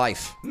answer is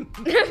life.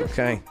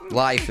 Okay.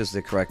 Life is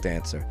the correct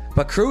answer.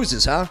 But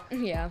cruises, huh?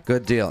 Yeah.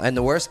 Good deal. And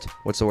the worst?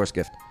 What's the worst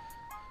gift?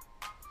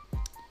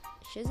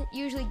 She doesn't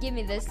usually give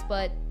me this,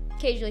 but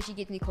occasionally she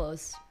gets me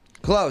clothes.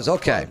 Clothes,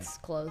 okay.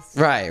 Clothes.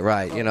 Right.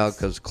 Clothes. You know,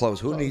 because clothes.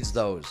 Who needs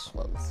those?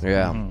 Clothes.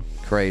 Yeah.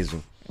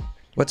 Crazy.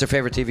 What's her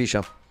favorite TV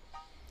show?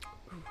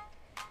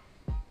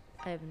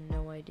 I have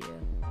no idea.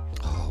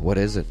 Oh, what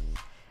is it?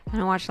 I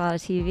don't watch a lot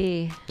of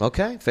TV.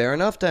 Okay. Fair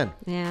enough then.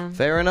 Yeah.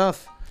 Fair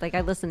enough. Like,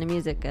 I listen to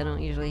music. I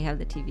don't usually have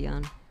the TV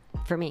on.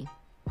 For me.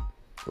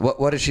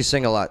 What does she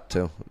sing a lot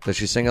to? Does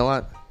she sing a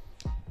lot?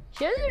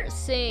 She doesn't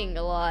sing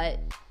a lot.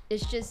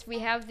 It's just we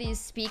have these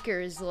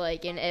speakers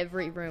like in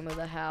every room of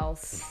the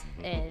house,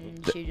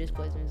 and she just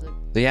plays music.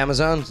 The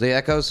Amazons? The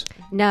Echoes?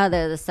 No,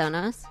 they're the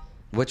Sonos.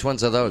 Which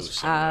ones are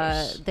those?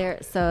 They're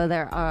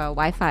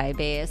Wi-Fi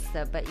based,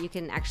 but you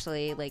can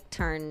actually like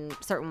turn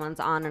certain ones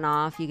on and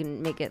off. You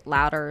can make it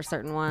louder,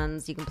 certain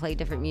ones. You can play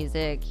different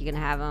music. You can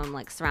have them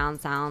like surround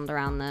sound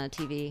around the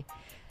TV.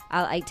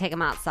 I take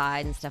them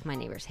outside and stuff. My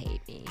neighbors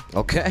hate me.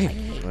 Okay,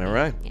 Hate all me.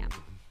 right.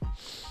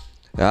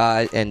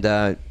 Yeah.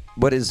 And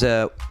what is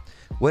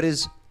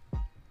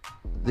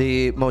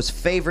the most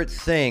favorite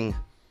thing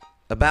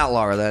about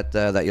Laura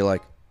that you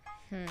like?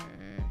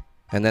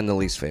 And then the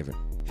least favorite.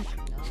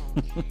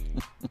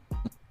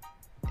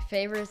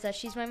 Favorite is that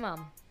she's my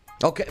mom.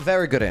 Okay,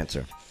 very good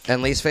answer.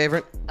 And least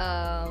favorite?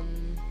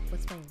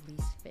 What's my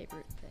least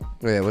favorite thing?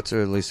 Yeah, what's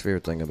her least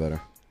favorite thing about her?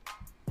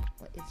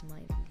 What is my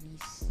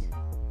least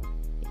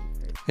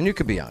favorite? And you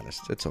could be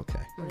honest. It's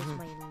okay. What is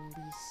my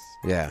least?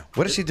 Yeah.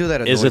 What does she do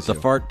that annoys Is it the you?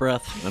 fart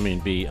breath? I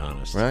mean, be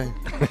honest. Right.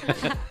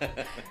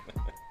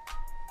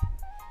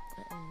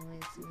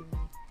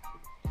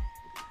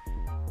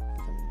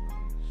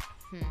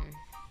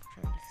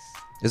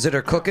 Is it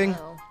her cooking?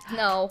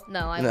 No,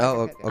 I No,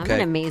 don't cook. okay. I'm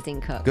an amazing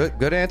cook.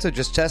 Good answer.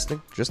 Just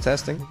testing.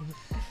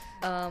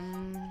 I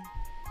don't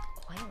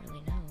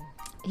really know.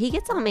 He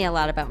gets on me a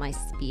lot about my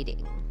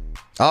speeding.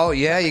 Oh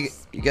yeah, you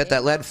get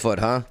that lead foot,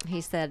 huh?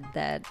 He said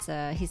that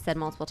he said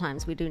multiple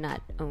times we do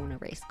not own a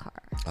race car.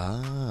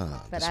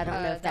 Ah. But I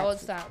don't know if that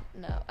that's was not.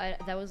 No,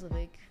 that was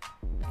like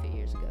a few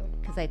years ago.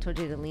 because I told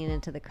you to lean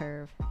into the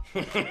curve.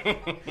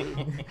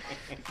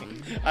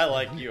 I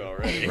like you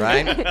already.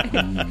 Right?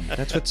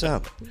 That's what's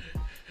up.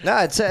 No,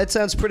 it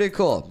sounds pretty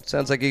cool. It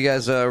sounds like you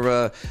guys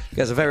are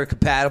very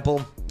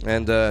compatible,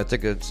 and I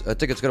think it's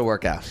gonna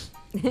work out.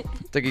 I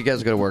think you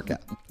guys are gonna work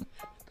out.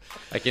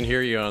 I can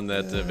hear you on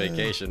that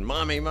vacation.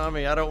 Mommy,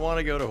 I don't want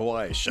to go to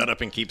Hawaii. Shut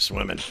up and keep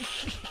swimming.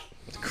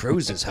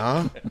 Cruises,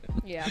 huh?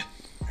 Yeah.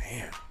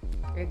 Man.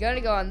 We're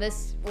gonna go on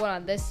this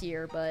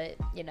year, but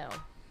you know.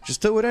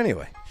 Just do it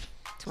anyway.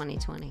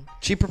 2020.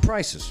 Cheaper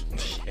prices.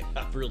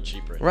 Yeah, real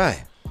cheap right now.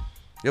 Right.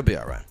 You'll be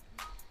all right.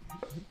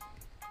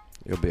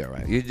 You'll be all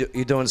right.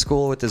 You doing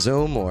school with the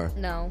Zoom or?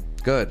 No.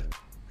 Good.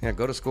 Yeah,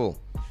 go to school.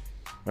 All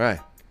right.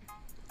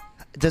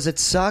 Does it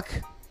suck?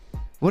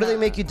 What do they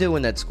make you do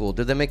in that school?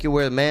 Do they make you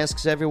wear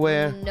masks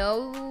everywhere?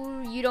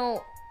 No, you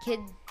don't.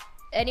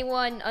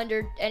 anyone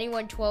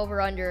 12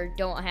 or under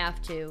don't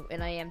have to,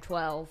 and I am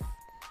 12.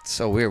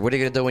 So weird. What are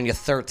you going to do when you're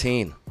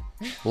 13?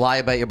 Lie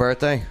about your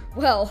birthday?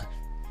 Well,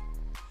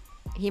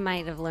 He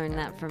might have learned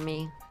that from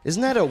me.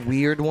 Isn't that a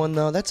weird one,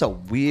 though? That's a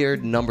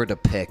weird number to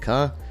pick,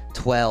 huh?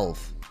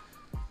 12.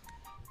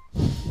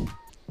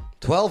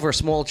 12 are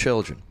small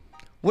children.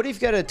 What if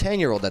you've got a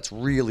 10-year-old that's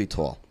really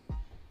tall?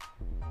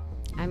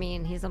 I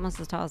mean, he's almost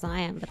as tall as I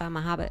am, but I'm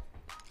a hobbit.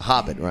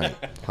 Hobbit, right.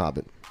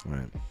 Hobbit,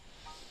 right.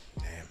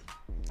 Damn.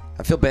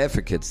 I feel bad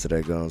for kids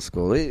today going to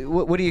school.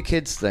 What do your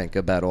kids think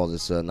about all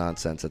this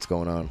nonsense that's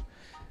going on?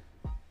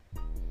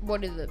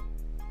 what is it?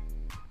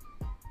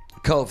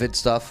 COVID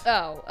stuff.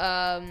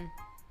 Oh,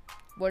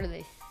 what do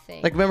they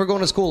think? Like, remember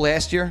going to school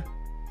last year?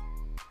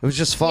 It was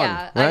just fun,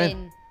 yeah, right? I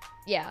mean,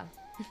 yeah.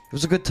 It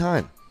was a good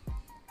time.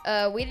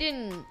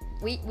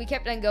 We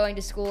kept on going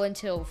to school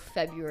until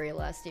February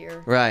last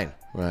year. Right,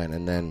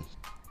 and then...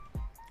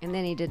 And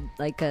then he did,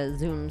 like,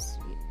 Zooms.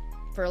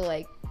 For,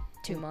 like,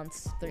 2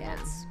 months, 3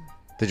 months.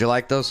 Did you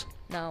like those?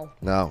 No.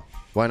 No.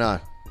 Why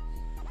not?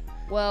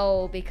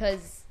 Well,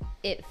 because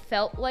it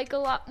felt like a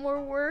lot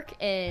more work,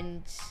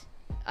 and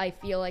I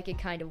feel like it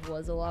kind of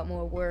was a lot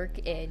more work,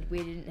 and we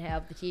didn't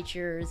have the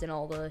teachers and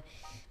all the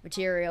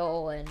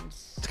material and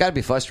It's got to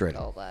be frustrating.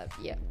 all that.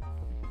 Yeah.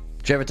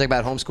 Did you ever think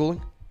about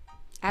homeschooling?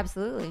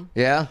 Absolutely.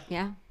 Yeah?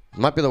 Yeah.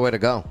 Might be the way to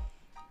go.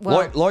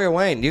 Well- Lawyer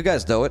Wayne, you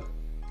guys do it.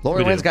 Lawyer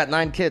We do. Wayne's got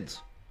 9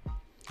 kids.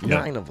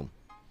 Yeah. 9 of them.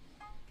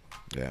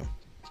 Yeah.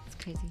 It's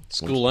crazy.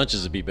 School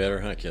lunches would be better,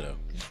 huh, kiddo?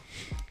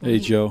 Hey,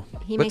 Joe.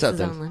 He What's makes up, his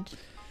then? own lunch.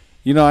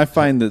 You know, I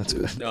find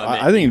that No, I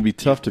mean- I think it'd be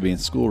tough to be in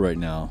school right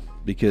now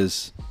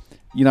because,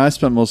 you know, I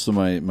spent most of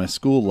my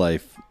school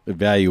life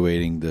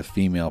evaluating the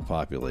female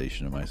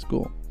population of my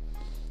school.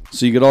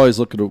 So you could always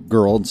look at a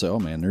girl and say, oh,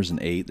 man, there's an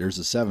 8, there's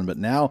a 7. But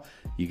now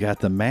you got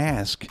the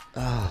mask.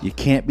 You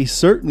can't be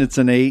certain it's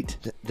an 8.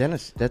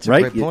 Dennis, that's a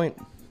Right? great point.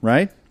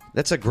 Right?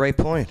 That's a great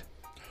point.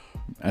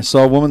 I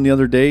saw a woman the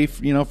other day,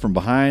 you know, from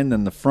behind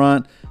and the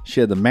front. She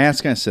had the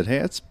mask on. I said, hey,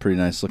 that's a pretty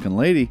nice looking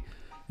lady.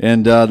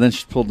 And then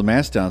she pulled the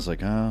mask down. I was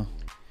like, oh,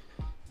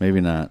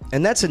 maybe not.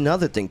 And that's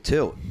another thing,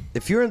 too.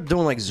 If you're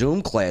doing, like,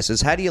 Zoom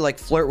classes, how do you, like,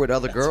 flirt with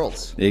other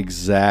girls?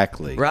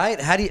 Exactly. Right?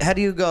 How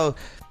do you go,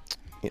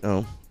 you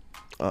know,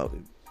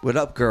 what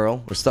up,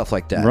 girl, or stuff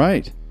like that?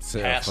 Right.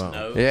 Pass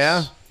notes.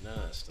 Yeah? None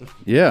of that stuff.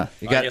 Yeah.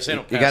 You I guess they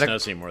don't pass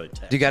notes anymore. They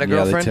text. Do you got a Yeah,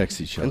 they girlfriend text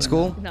each other in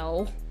school?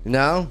 No.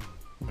 No?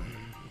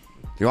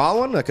 You want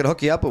one? I could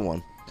hook you up with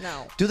one.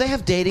 No. Do they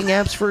have dating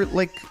apps for,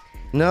 like,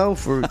 no,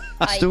 for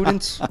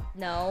students?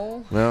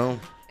 No. No?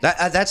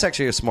 That's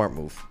actually a smart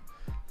move.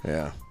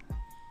 Yeah.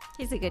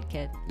 He's a good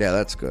kid. Yeah,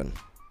 that's good.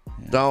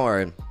 Don't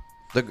worry.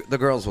 The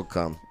girls will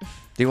come.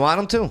 Do you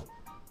want them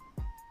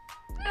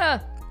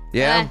to?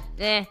 Yeah?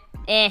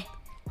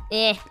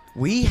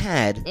 We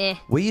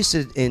used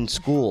to, in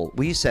school,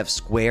 we used to have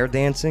square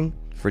dancing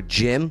for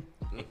gym.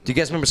 Do you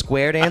guys remember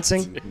square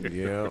dancing?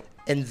 Yeah.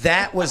 And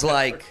that was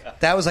like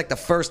the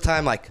first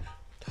time, like,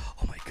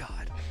 oh my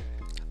God,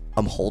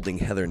 I'm holding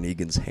Heather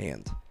Negan's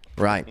hand.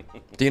 Right.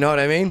 Do you know what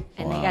I mean?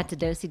 And they got to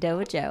do-si-do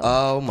with Joe.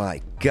 Oh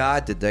my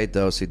God, did they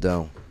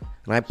do-si-do.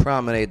 And I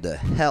promenade the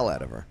hell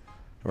out of her.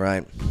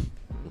 Right.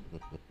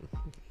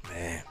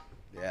 Man.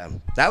 Yeah.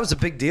 That was a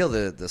big deal,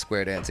 the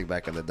square dancing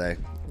back in the day.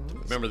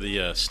 Remember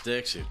the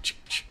sticks? The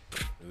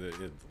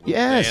little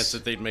Yes. dance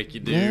that they'd make you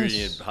do. Yes.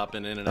 You'd hop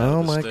in and out Oh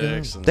of the my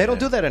sticks. God. And, They don't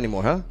do that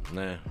anymore, huh?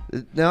 Nah.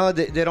 No,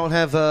 they don't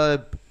have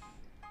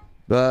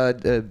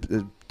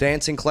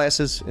dancing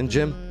classes in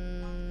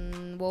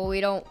gym. Well,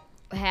 we don't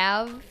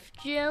have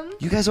gym.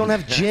 You guys don't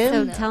have So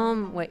gym? tell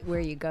him where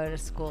you go to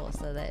school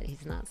so that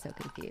he's not so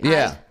confused.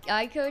 Yeah.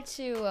 I go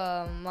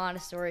to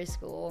Montessori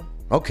school.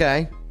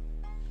 Okay.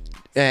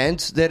 And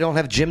they don't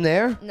have gym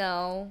there?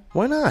 No.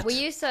 Why not? We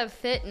used to have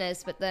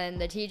fitness, but then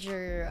the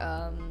teacher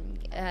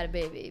had a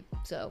baby,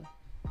 so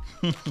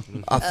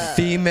A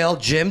female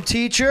gym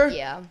teacher?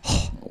 yeah.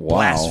 Wow.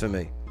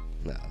 Blasphemy.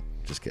 No,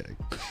 just kidding.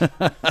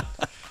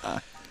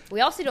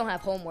 We also don't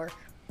have homework.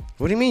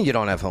 What do you mean you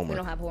don't have We homework?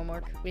 don't have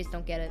homework. We just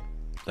don't get it.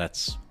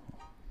 That's.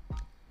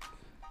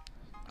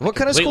 What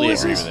kind of school Completely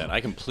is agree this? with that.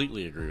 I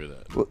completely agree with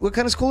that. What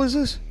kind of school is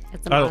this?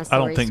 It's a I Montessori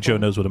don't think school. Joe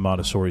knows what a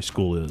Montessori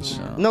school is.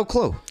 No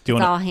clue. Do you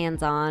It's want all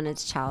hands-on.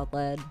 It's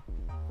child-led.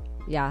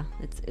 Yeah,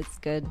 it's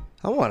good.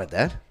 I wanted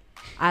that.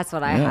 That's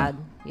what I Yeah. had.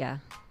 Yeah.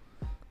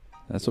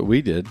 That's what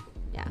we did.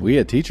 Yeah. We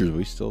had teachers.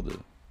 We still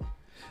do.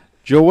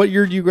 Joe, what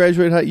year did you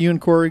graduate? You and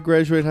Corey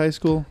graduate high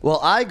school? Well,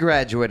 I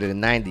graduated in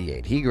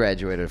 98. He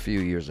graduated a few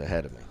years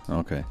ahead of me.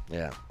 Okay.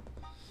 Yeah.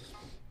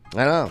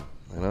 I know.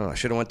 I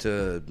should have went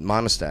to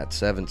Monostat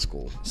 7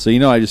 school. So you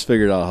know, I just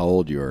figured out how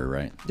old you are,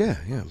 right? Yeah.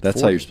 That's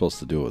 40. how you're supposed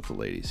to do it with the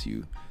ladies.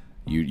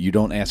 You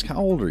don't ask how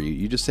old are you.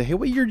 You just say, hey,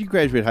 what year did you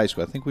graduate high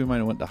school? I think we might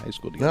have went to high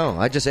school together. No,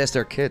 I just asked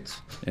their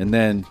kids. And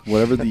then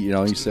whatever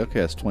you say, okay,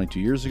 that's 22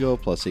 years ago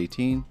plus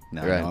 18.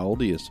 Now Right. how old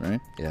he is,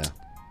 right? Yeah.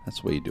 That's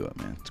the way you do it,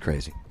 man. It's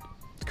crazy.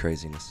 It's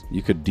craziness.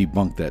 You could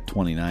debunk that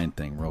 29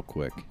 thing real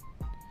quick.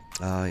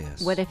 Oh,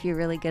 yes. What if you're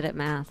really good at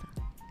math?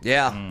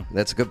 Yeah,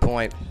 that's a good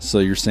point. So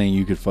you're saying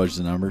you could fudge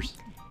the numbers?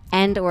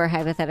 And or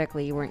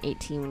hypothetically, you weren't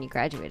 18 when you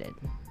graduated.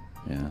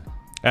 Yeah.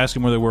 Ask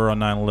them where they were on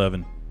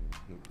 9/11.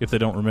 If they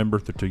don't remember,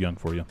 they're too young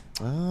for you.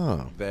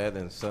 Oh. That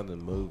and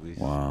Southern movies.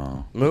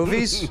 Wow.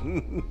 Movies?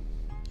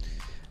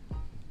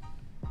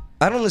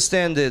 I don't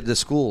understand the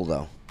school,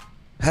 though.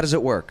 How does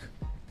it work?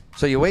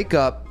 So you wake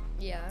up,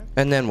 Yeah.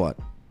 and then what?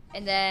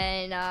 And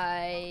then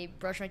I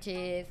brush my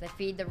teeth. I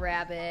feed the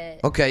rabbit.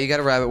 Okay, you got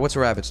a rabbit. What's a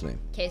rabbit's name?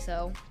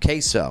 Queso.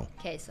 Queso.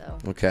 Queso.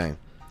 Okay.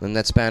 And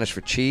that's Spanish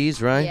for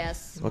cheese, right?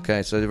 Yes.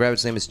 Okay, so the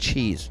rabbit's name is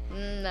Cheese.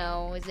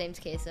 No, his name's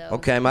Queso.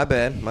 Okay, my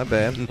bad. My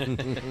bad.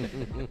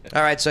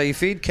 All right, so you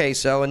feed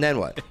Queso, and then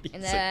what?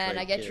 And then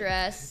I get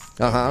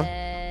dressed. Uh-huh.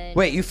 And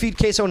Wait, you feed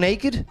Queso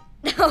naked?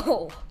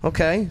 no.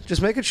 Okay,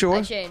 just making sure.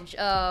 I change.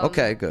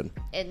 Okay, good.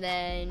 And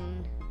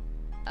then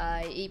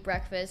I eat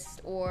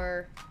breakfast,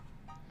 or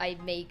I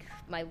make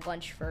my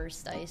lunch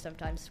first. I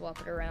sometimes swap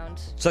it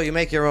around. So you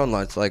make your own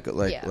lunch, like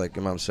Yeah.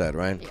 your mom said,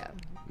 right? Yeah.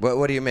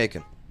 What are you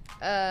making?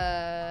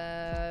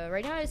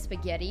 Right now I have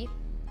spaghetti.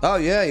 Oh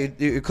yeah,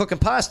 you're cooking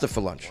pasta for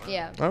lunch.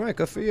 Yeah. All right,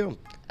 good for you.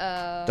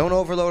 Don't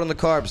overload on the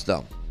carbs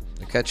though.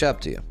 They'll catch up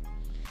to you.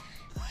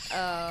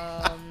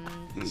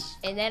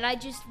 And then I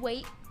just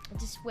wait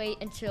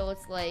until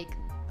it's like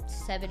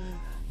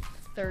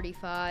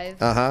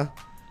 7:35.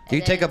 Do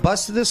you take a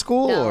bus to this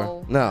school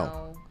or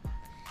no?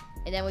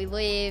 And then we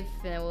leave,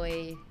 and then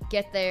we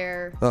get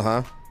there,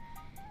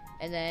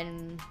 and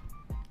then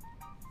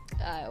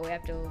we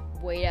have to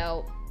wait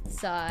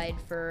outside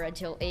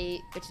until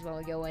 8, which is when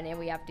we go in, and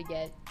we have to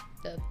get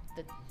the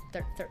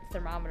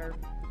thermometer.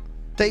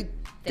 They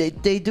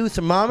do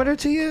thermometer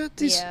to you?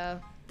 Yeah.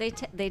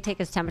 They take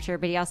his temperature,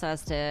 but he also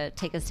has to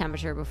take his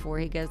temperature before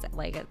he goes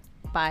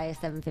by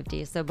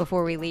 7:50. So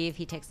before we leave,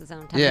 he takes his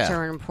own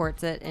temperature and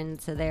reports it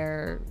into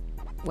their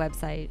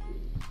website.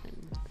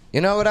 You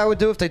know what I would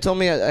do if they told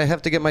me I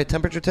have to get my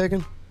temperature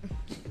taken?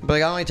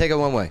 But I only take it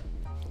one way.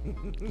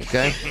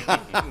 Okay. All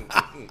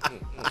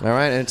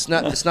right, and it's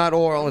not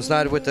oral. It's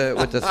not with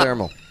the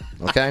thermal.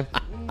 Okay.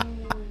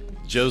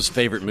 Joe's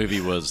favorite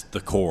movie was The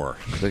Core.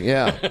 But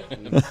yeah.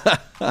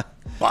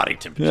 Body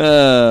temperature.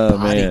 Oh,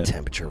 Body man.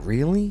 temperature,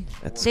 really?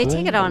 They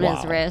take it on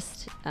his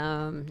wrist.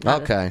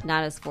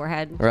 Not his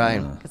forehead.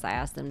 Right. Because I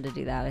asked them to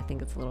do that. I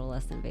think it's a little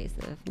less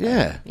invasive.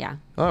 Yeah. Yeah.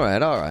 All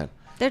right.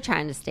 They're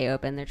trying to stay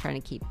open. They're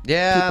trying to keep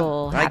Yeah,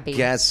 people happy. I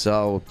guess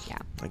so. Yeah.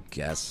 I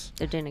guess.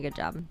 They're doing a good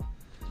job.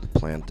 The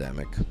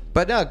pandemic.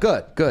 But no,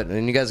 good.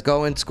 And you guys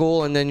go in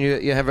school and then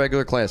you have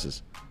regular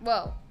classes.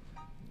 Well,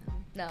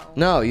 no.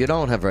 No, you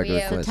don't have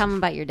regular So classes. Tell them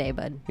about your day,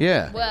 bud.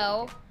 Yeah.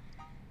 Well,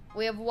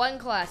 we have one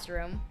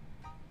classroom,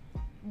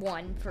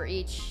 one for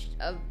each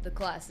of the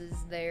classes.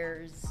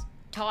 There's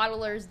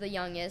toddlers, the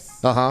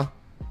youngest. And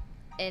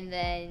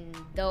then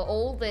the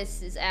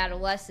oldest is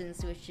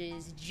adolescents, which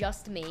is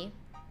just me.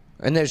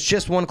 And there's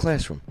just one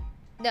classroom.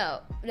 No.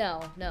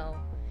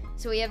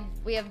 So we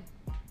have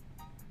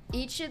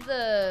each of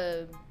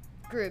the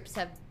groups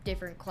have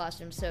different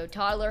classrooms. So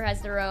toddler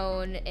has their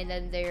own, and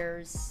then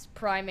there's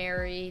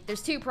primary.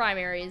 There's 2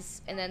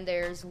 primaries, and then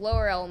there's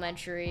lower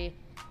elementary,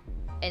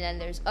 and then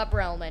there's upper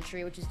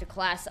elementary, which is the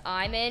class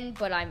I'm in.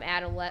 But I'm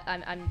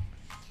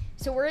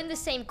so we're in the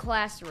same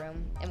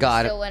classroom, and we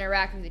still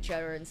interact with each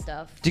other and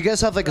stuff. Do you guys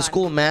have like a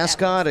school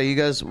mascot? Or you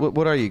guys?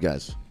 What are you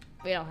guys?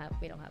 We don't have a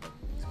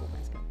school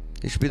mascot.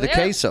 You should be the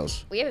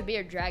Quesos. We have a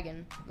bearded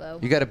dragon, though.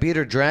 You got a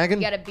bearded dragon?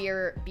 We got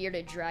a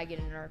bearded dragon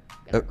in our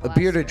a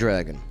bearded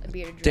dragon. A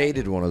bearded dragon.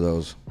 Dated one of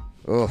those.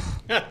 Oh,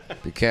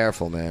 be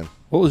careful, man.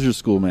 What was your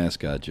school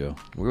mascot, Joe?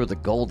 We were the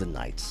Golden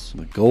Knights.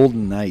 The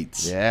Golden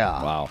Knights.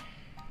 Yeah. Wow.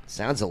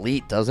 Sounds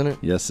elite, doesn't it?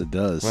 Yes, it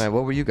does. All right,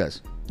 what were you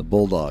guys? The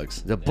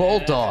Bulldogs. The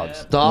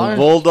Bulldogs. The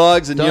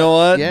Bulldogs, and you know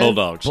what? Yeah.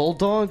 Bulldogs.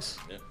 Bulldogs?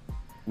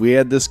 We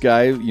had this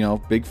guy,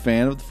 big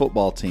fan of the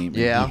football team.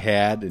 And Yeah. he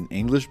had an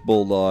English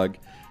Bulldog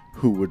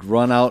who would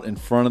run out in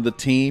front of the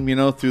team,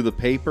 through the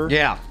paper.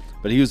 Yeah.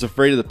 But he was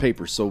afraid of the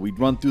paper, so we'd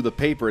run through the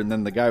paper, and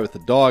then the guy with the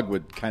dog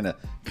would kind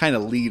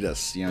of lead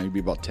us. He'd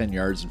be about 10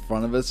 yards in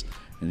front of us,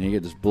 and you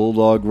get this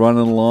Bulldog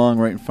running along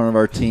right in front of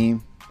our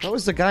team. How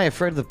was the guy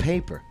afraid of the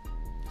paper?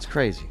 It's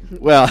crazy.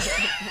 Well,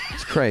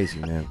 it's crazy,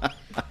 man.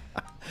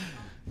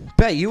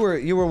 Bet you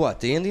were what?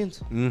 The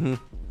Indians? Mm-hmm.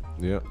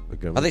 Yeah.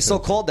 Are they still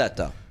called that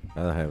though?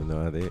 I have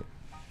no idea.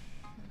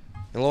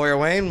 And Lawyer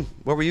Wayne,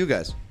 what were you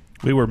guys?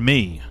 We were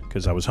me,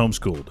 because I was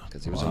homeschooled.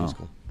 Because he was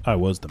homeschooled. I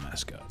was the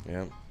mascot.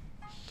 Yeah.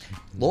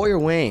 Lawyer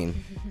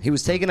Wayne, he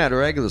was taken out of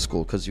regular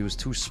school because he was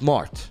too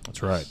smart.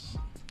 That's right.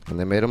 And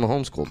they made him a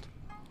homeschooled.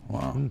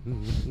 Wow.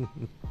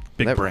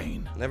 Big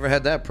brain. Never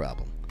had that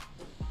problem.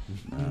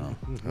 No.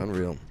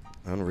 Unreal.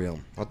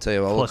 I'll tell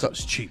you what. Plus, it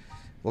was cheap.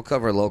 We'll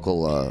cover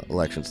local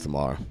elections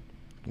tomorrow.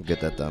 We'll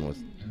get that done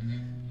with.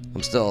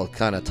 I'm still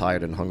kind of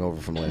tired and hungover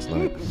from last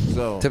night.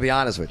 So, to be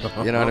honest with you.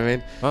 You know what I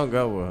mean?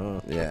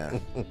 Hungover, huh? Yeah.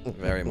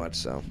 Very much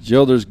so.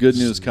 Joe, there's good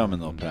news coming,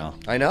 though, pal.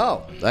 I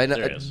know.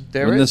 There is.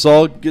 There when is. this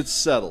all gets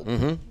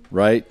settled,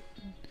 right?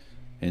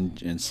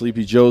 And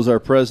Sleepy Joe's our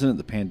president.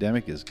 The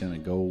pandemic is going to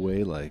go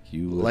away like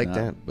you would Like not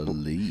that.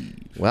 believe.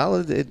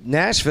 Well,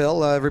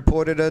 Nashville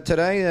reported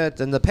today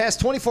that in the past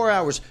 24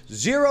 hours,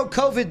 0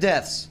 COVID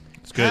deaths.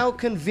 good. How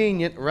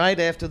convenient right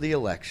after the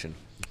election.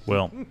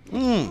 Well,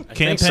 I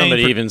think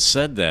somebody even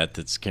said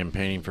that's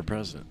campaigning for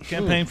president.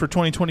 Campaign for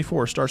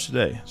 2024 starts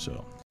today.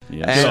 So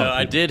Yeah. So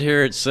I did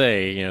hear it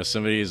say,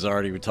 somebody is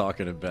already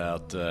talking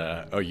about,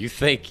 you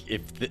think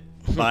if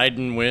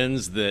Biden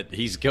wins that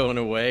he's going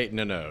away?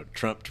 No,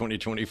 Trump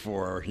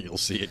 2024, you'll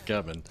see it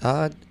coming.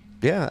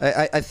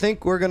 Yeah, I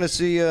think we're going to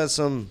see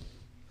some.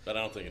 But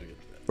I don't think it'll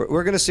get to that.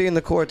 We're going to see in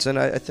the courts, and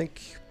I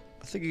think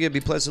you're going to be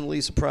pleasantly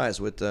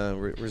surprised with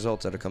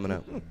results that are coming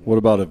out. What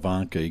about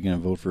Ivanka? You going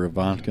to vote for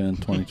Ivanka in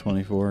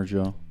 2024,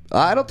 Joe?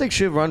 I don't think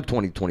she'll run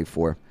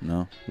 2024.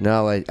 No.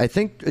 No, I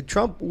think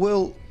Trump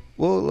will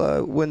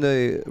win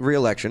the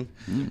re-election,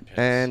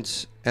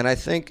 and I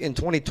think in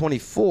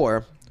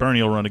 2024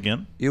 Bernie will run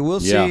again. you will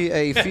see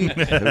a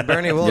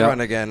Bernie will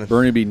run again.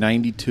 Bernie will be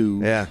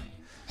 92. Yeah.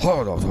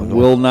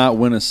 Will not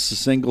win a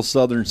single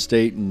Southern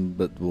state,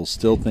 but will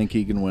still think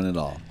he can win it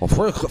all.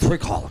 Free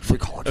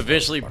college.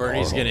 Eventually,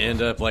 Bernie's going to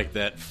end up like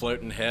that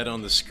floating head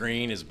on the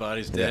screen. His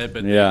body's dead,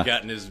 but Yeah. they've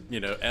gotten his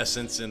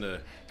essence in a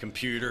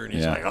computer, and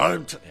he's Yeah. like, oh,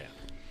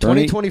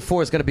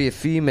 2024 is going to be a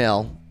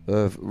female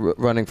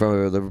running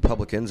for the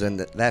Republicans, and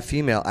that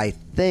female, I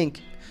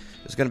think,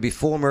 is going to be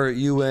former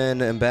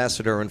UN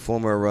ambassador and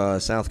former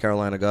South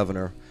Carolina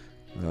governor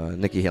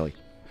Nikki Haley.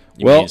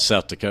 You mean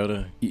South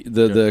Dakota?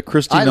 The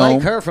Kristi I Noem.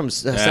 like her from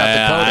South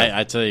Dakota.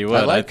 I tell you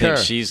what, I think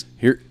her. she's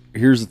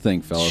Here's the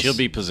thing, fellas. She'll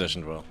be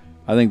positioned well.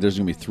 I think there's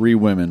going to be 3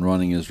 women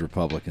running as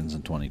Republicans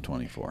in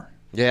 2024.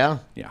 Yeah?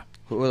 Yeah.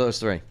 Who are those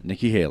 3?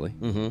 Nikki Haley,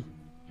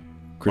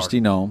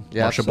 Kristi Noem,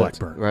 Yeah, Marsha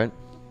Blackburn. Right.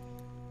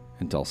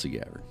 and Tulsi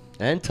Gabbard.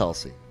 And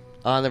Tulsi.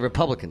 On the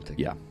Republican ticket.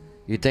 Yeah.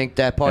 You think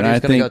that party And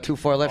is I going to go think- too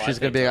far left? She's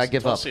going to be, I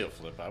give up. Tulsi will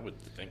flip. I would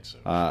think so.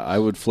 I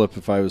would flip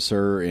if I was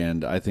her,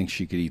 and I think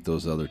she could eat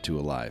those other 2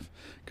 alive.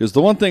 Because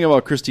the one thing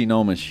about Kristi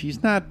Noem is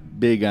she's not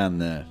big on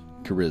the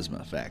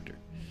charisma factor.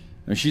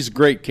 I mean, she's a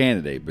great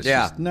candidate, but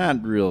Yeah. she's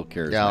not real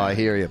charismatic. Yeah, I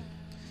hear you.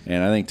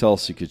 And I think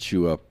Tulsi could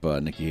chew up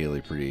Nikki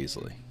Haley pretty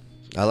easily.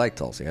 I like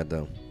Tulsi. I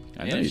do.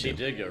 I know And you if she do.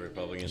 did go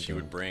Republican, she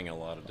would bring a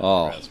lot of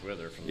Oh, Democrats with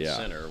her from the yeah.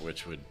 center,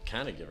 which would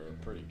kind of give her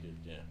a pretty good,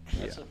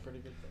 that's a pretty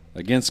good thing.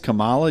 Against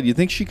Kamala, do you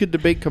think she could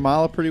debate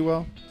Kamala pretty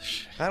well?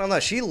 I don't know.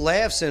 She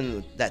laughs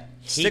and that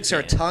sticks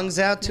her can. tongues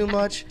out too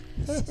much.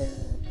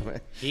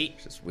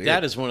 weird.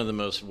 That is one of the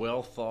most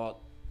well-thought,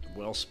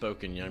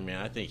 well-spoken young men.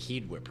 I think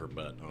he'd whip her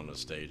butt on the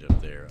stage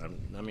up there.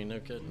 I mean, no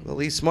kidding. Well,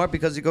 he's smart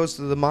because he goes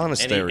to the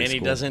monastery. And he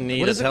school. doesn't need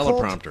What a is it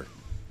called? teleprompter.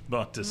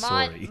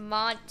 Montessori.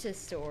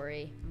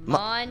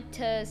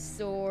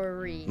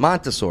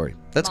 Montessori.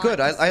 That's good.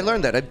 I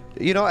learned that.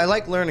 I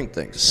like learning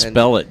things.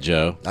 Spell it,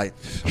 Joe.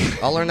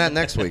 I'll learn that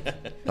next week.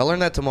 I'll learn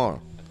that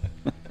tomorrow.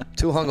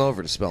 Too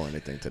hungover to spell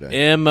anything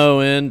today.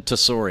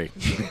 Montessori.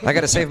 I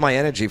got to save my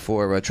energy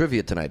for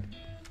trivia tonight.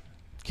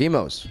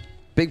 Chemo's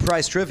big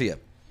prize trivia.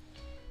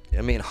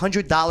 I mean,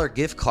 $100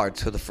 gift card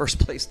to the first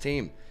place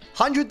team.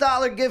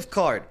 $100 gift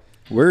card.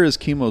 Where is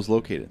Chemo's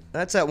located?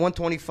 That's at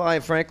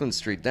 125 Franklin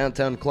Street,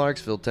 downtown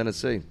Clarksville,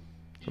 Tennessee.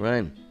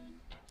 Right.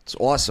 It's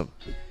awesome.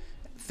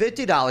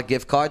 $50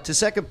 gift card to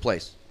second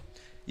place.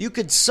 You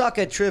could suck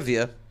at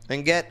trivia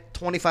and get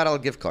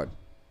 $25 gift card.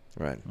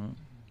 Right.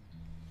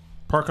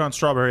 Park on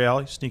Strawberry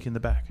Alley, sneak in the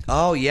back.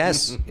 Oh,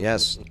 yes.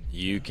 Yes.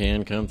 You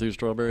can come through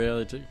Strawberry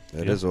Alley, too.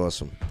 It is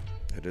awesome.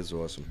 It is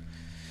awesome.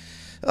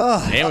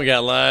 And we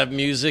got live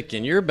music,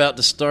 and you're about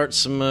to start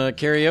some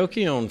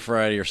karaoke on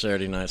Friday or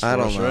Saturday nights for I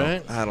don't us, know.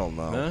 right? I don't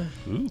know.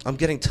 Huh? I'm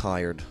getting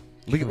tired.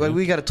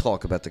 We got to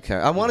talk about the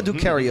karaoke. I want to do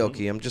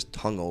karaoke. I'm just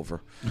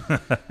hungover.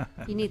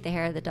 You need the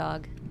hair of the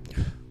dog.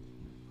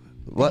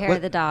 What? The hair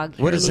of the dog.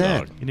 What is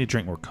that? You need to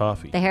drink more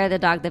coffee. The hair of the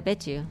dog that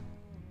bit you.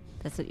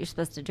 That's what you're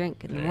supposed to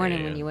drink in the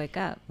morning when you wake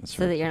up,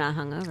 so that you're not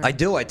hungover. I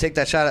do. I take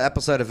that shot of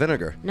apple cider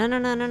vinegar. No.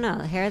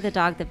 The hair of the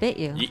dog that bit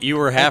you. You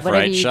were half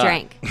whatever right. you Shot.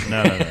 drank.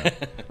 No.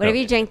 Whatever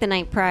you drank the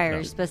night prior,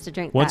 you're supposed to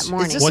drink that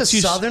morning. Is this a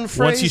Southern phrase?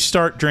 Once you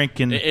start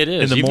drinking It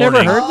is. in the You've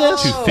morning never heard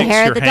this? to The fix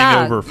hair of your the dog.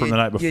 hangover from the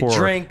night You before,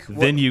 drink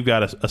then you've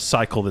got a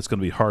cycle that's going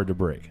to be hard to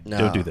break. No.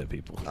 Don't do that,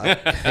 people.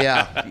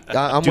 Yeah.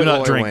 I'm Do with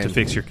not Lawyer drink Wayne. to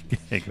fix your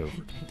hangover.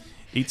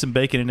 Eat some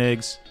bacon and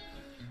eggs,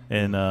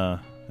 and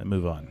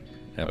move on.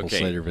 Apple Okay.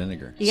 cider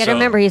vinegar. You got to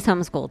remember he's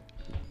homeschooled.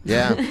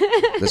 Yeah.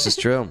 This is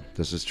true.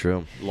 This is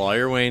true.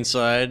 Lawyer Wayne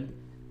side,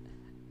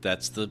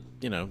 that's the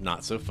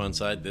not so fun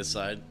side. This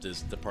side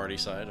is the party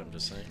side. I'm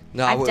just saying.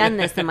 No, I've done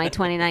this in my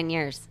 29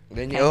 years.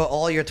 Then Okay?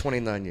 all your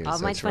 29 years. All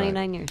my that's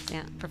 29 right. years,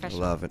 yeah,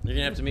 professional. Love it. You're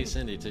gonna have to meet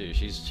Cindy too.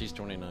 She's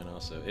 29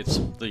 also. It's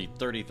the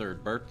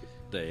 33rd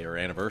birthday or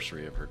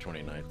anniversary of her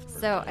 29th birthday.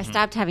 So I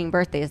stopped having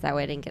birthdays that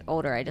way I didn't get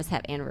older. I just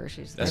have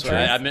anniversaries. That's Like what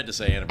this. I meant to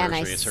say. And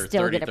Anniversary. I It's her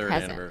still get a 33rd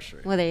present.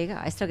 anniversary. Well, there you go.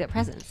 I still get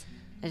presents.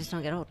 I just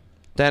don't get old.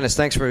 Dennis,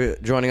 thanks for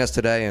joining us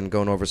today and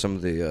going over some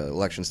of the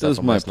election stuff. It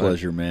was my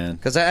pleasure, man.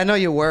 Because I know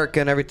you work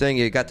and everything.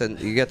 You got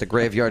the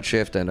graveyard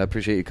shift, and I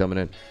appreciate you coming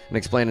in and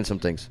explaining some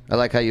things. I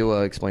like how you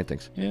explain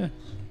things. Yeah.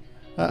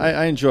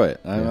 I enjoy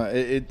it.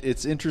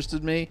 It's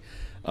interested me.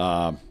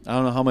 I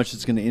don't know how much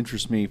it's going to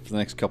interest me for the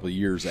next couple of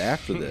years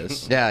after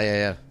this.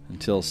 Yeah.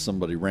 Until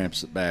somebody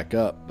ramps it back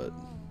up. But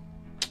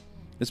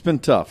it's been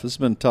tough. It's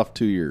been a tough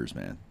 2 years,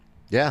 man.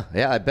 Yeah,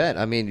 I bet.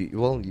 I mean,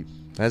 well,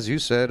 as you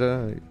said,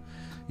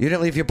 you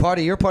didn't leave your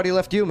party. Your party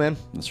left you, man.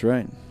 That's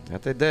right.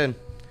 That they did.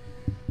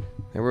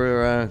 They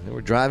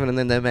were driving, and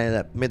then they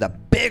made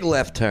that big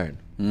left turn.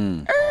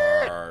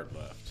 Hard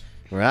left.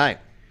 Right.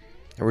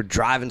 They were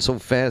driving so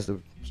fast. They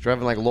were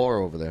driving like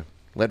Laura over there.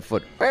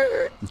 Leadfoot.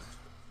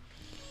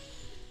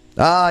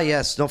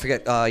 Yes. Don't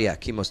forget.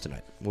 Chemo's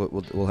tonight.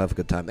 We'll have a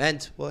good time,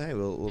 and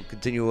we'll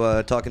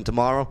continue talking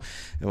tomorrow,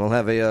 and we'll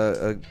have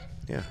a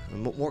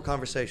more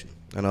conversation,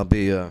 and I'll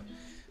be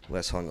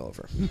less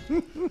hungover,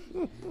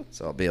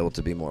 so I'll be able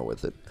to be more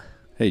with it.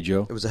 Hey,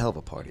 Joe. It was a hell of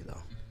a party,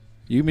 though.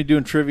 You gonna be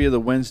doing trivia the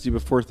Wednesday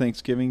before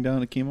Thanksgiving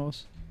down at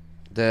Chemo's?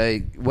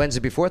 The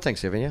Wednesday before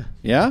Thanksgiving, yeah.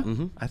 Yeah?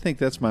 Mm-hmm. I think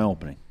that's my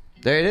opening.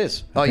 There it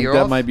is. I think you're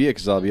that off? might be it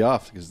because I'll be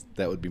off because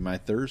that would be my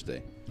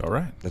Thursday. All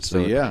right. I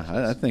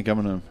think I'm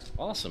gonna.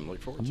 Awesome.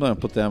 Look forward I'm to gonna it.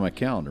 put that on my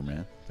calendar,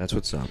 man. That's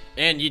what's up.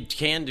 And you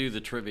can do the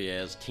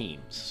trivia as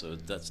teams, so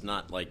that's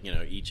not like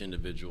each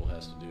individual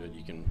has to do it.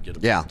 You can get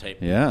a tape.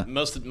 Yeah.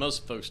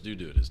 Most folks do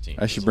it as teams.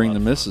 I should bring the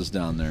missus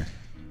down there.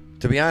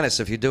 To be honest,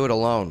 if you do it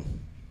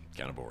alone,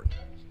 Kind of boring.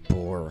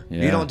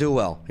 Yeah. You don't do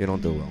well. You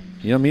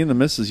know, me and the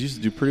missus used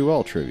to do pretty well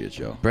at trivia,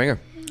 Joe. Bring her.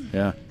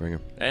 Yeah. Bring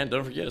her. And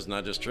don't forget, it's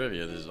not just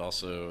trivia. There's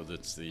also the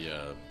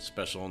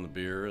special on the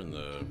beer and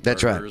the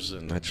That's right. burgers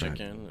and That's the right.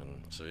 chicken.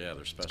 And so yeah,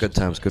 there's special. Good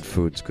times, good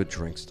foods, good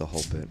drinks, the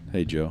whole bit.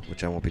 Hey, Joe.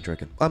 Which I won't be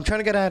drinking. I'm trying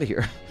to get out of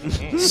here.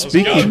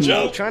 Speaking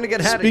I'm trying to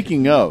get out of here.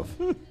 Speaking of,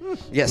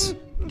 yes.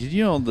 Did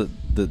you know that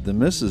the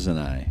missus and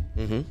I,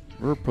 Mm-hmm.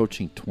 we're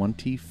approaching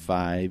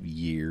 25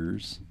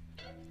 years.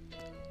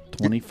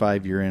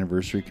 25-year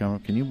anniversary coming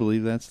up. Can you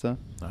believe that stuff?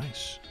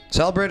 Nice.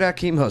 Celebrate our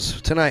chemos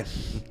tonight.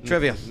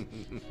 Trivia.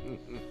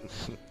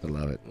 I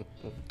love it.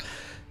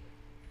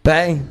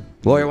 Bang,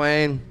 Lawyer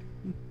Wayne,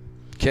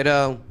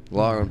 Kiddo,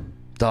 Laura,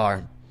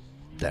 Dar,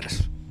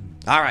 Dennis.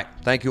 All right.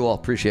 Thank you all.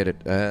 Appreciate it.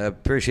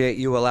 Appreciate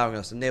you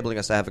enabling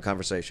us to have a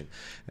conversation.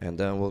 And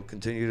we'll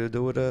continue to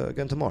do it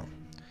again tomorrow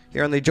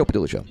here on the Joe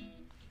Padula Show.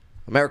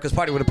 America's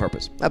Party with a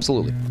Purpose.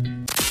 Absolutely.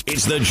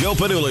 It's the Joe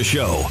Padula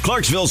Show,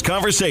 Clarksville's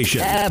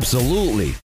conversation. Absolutely.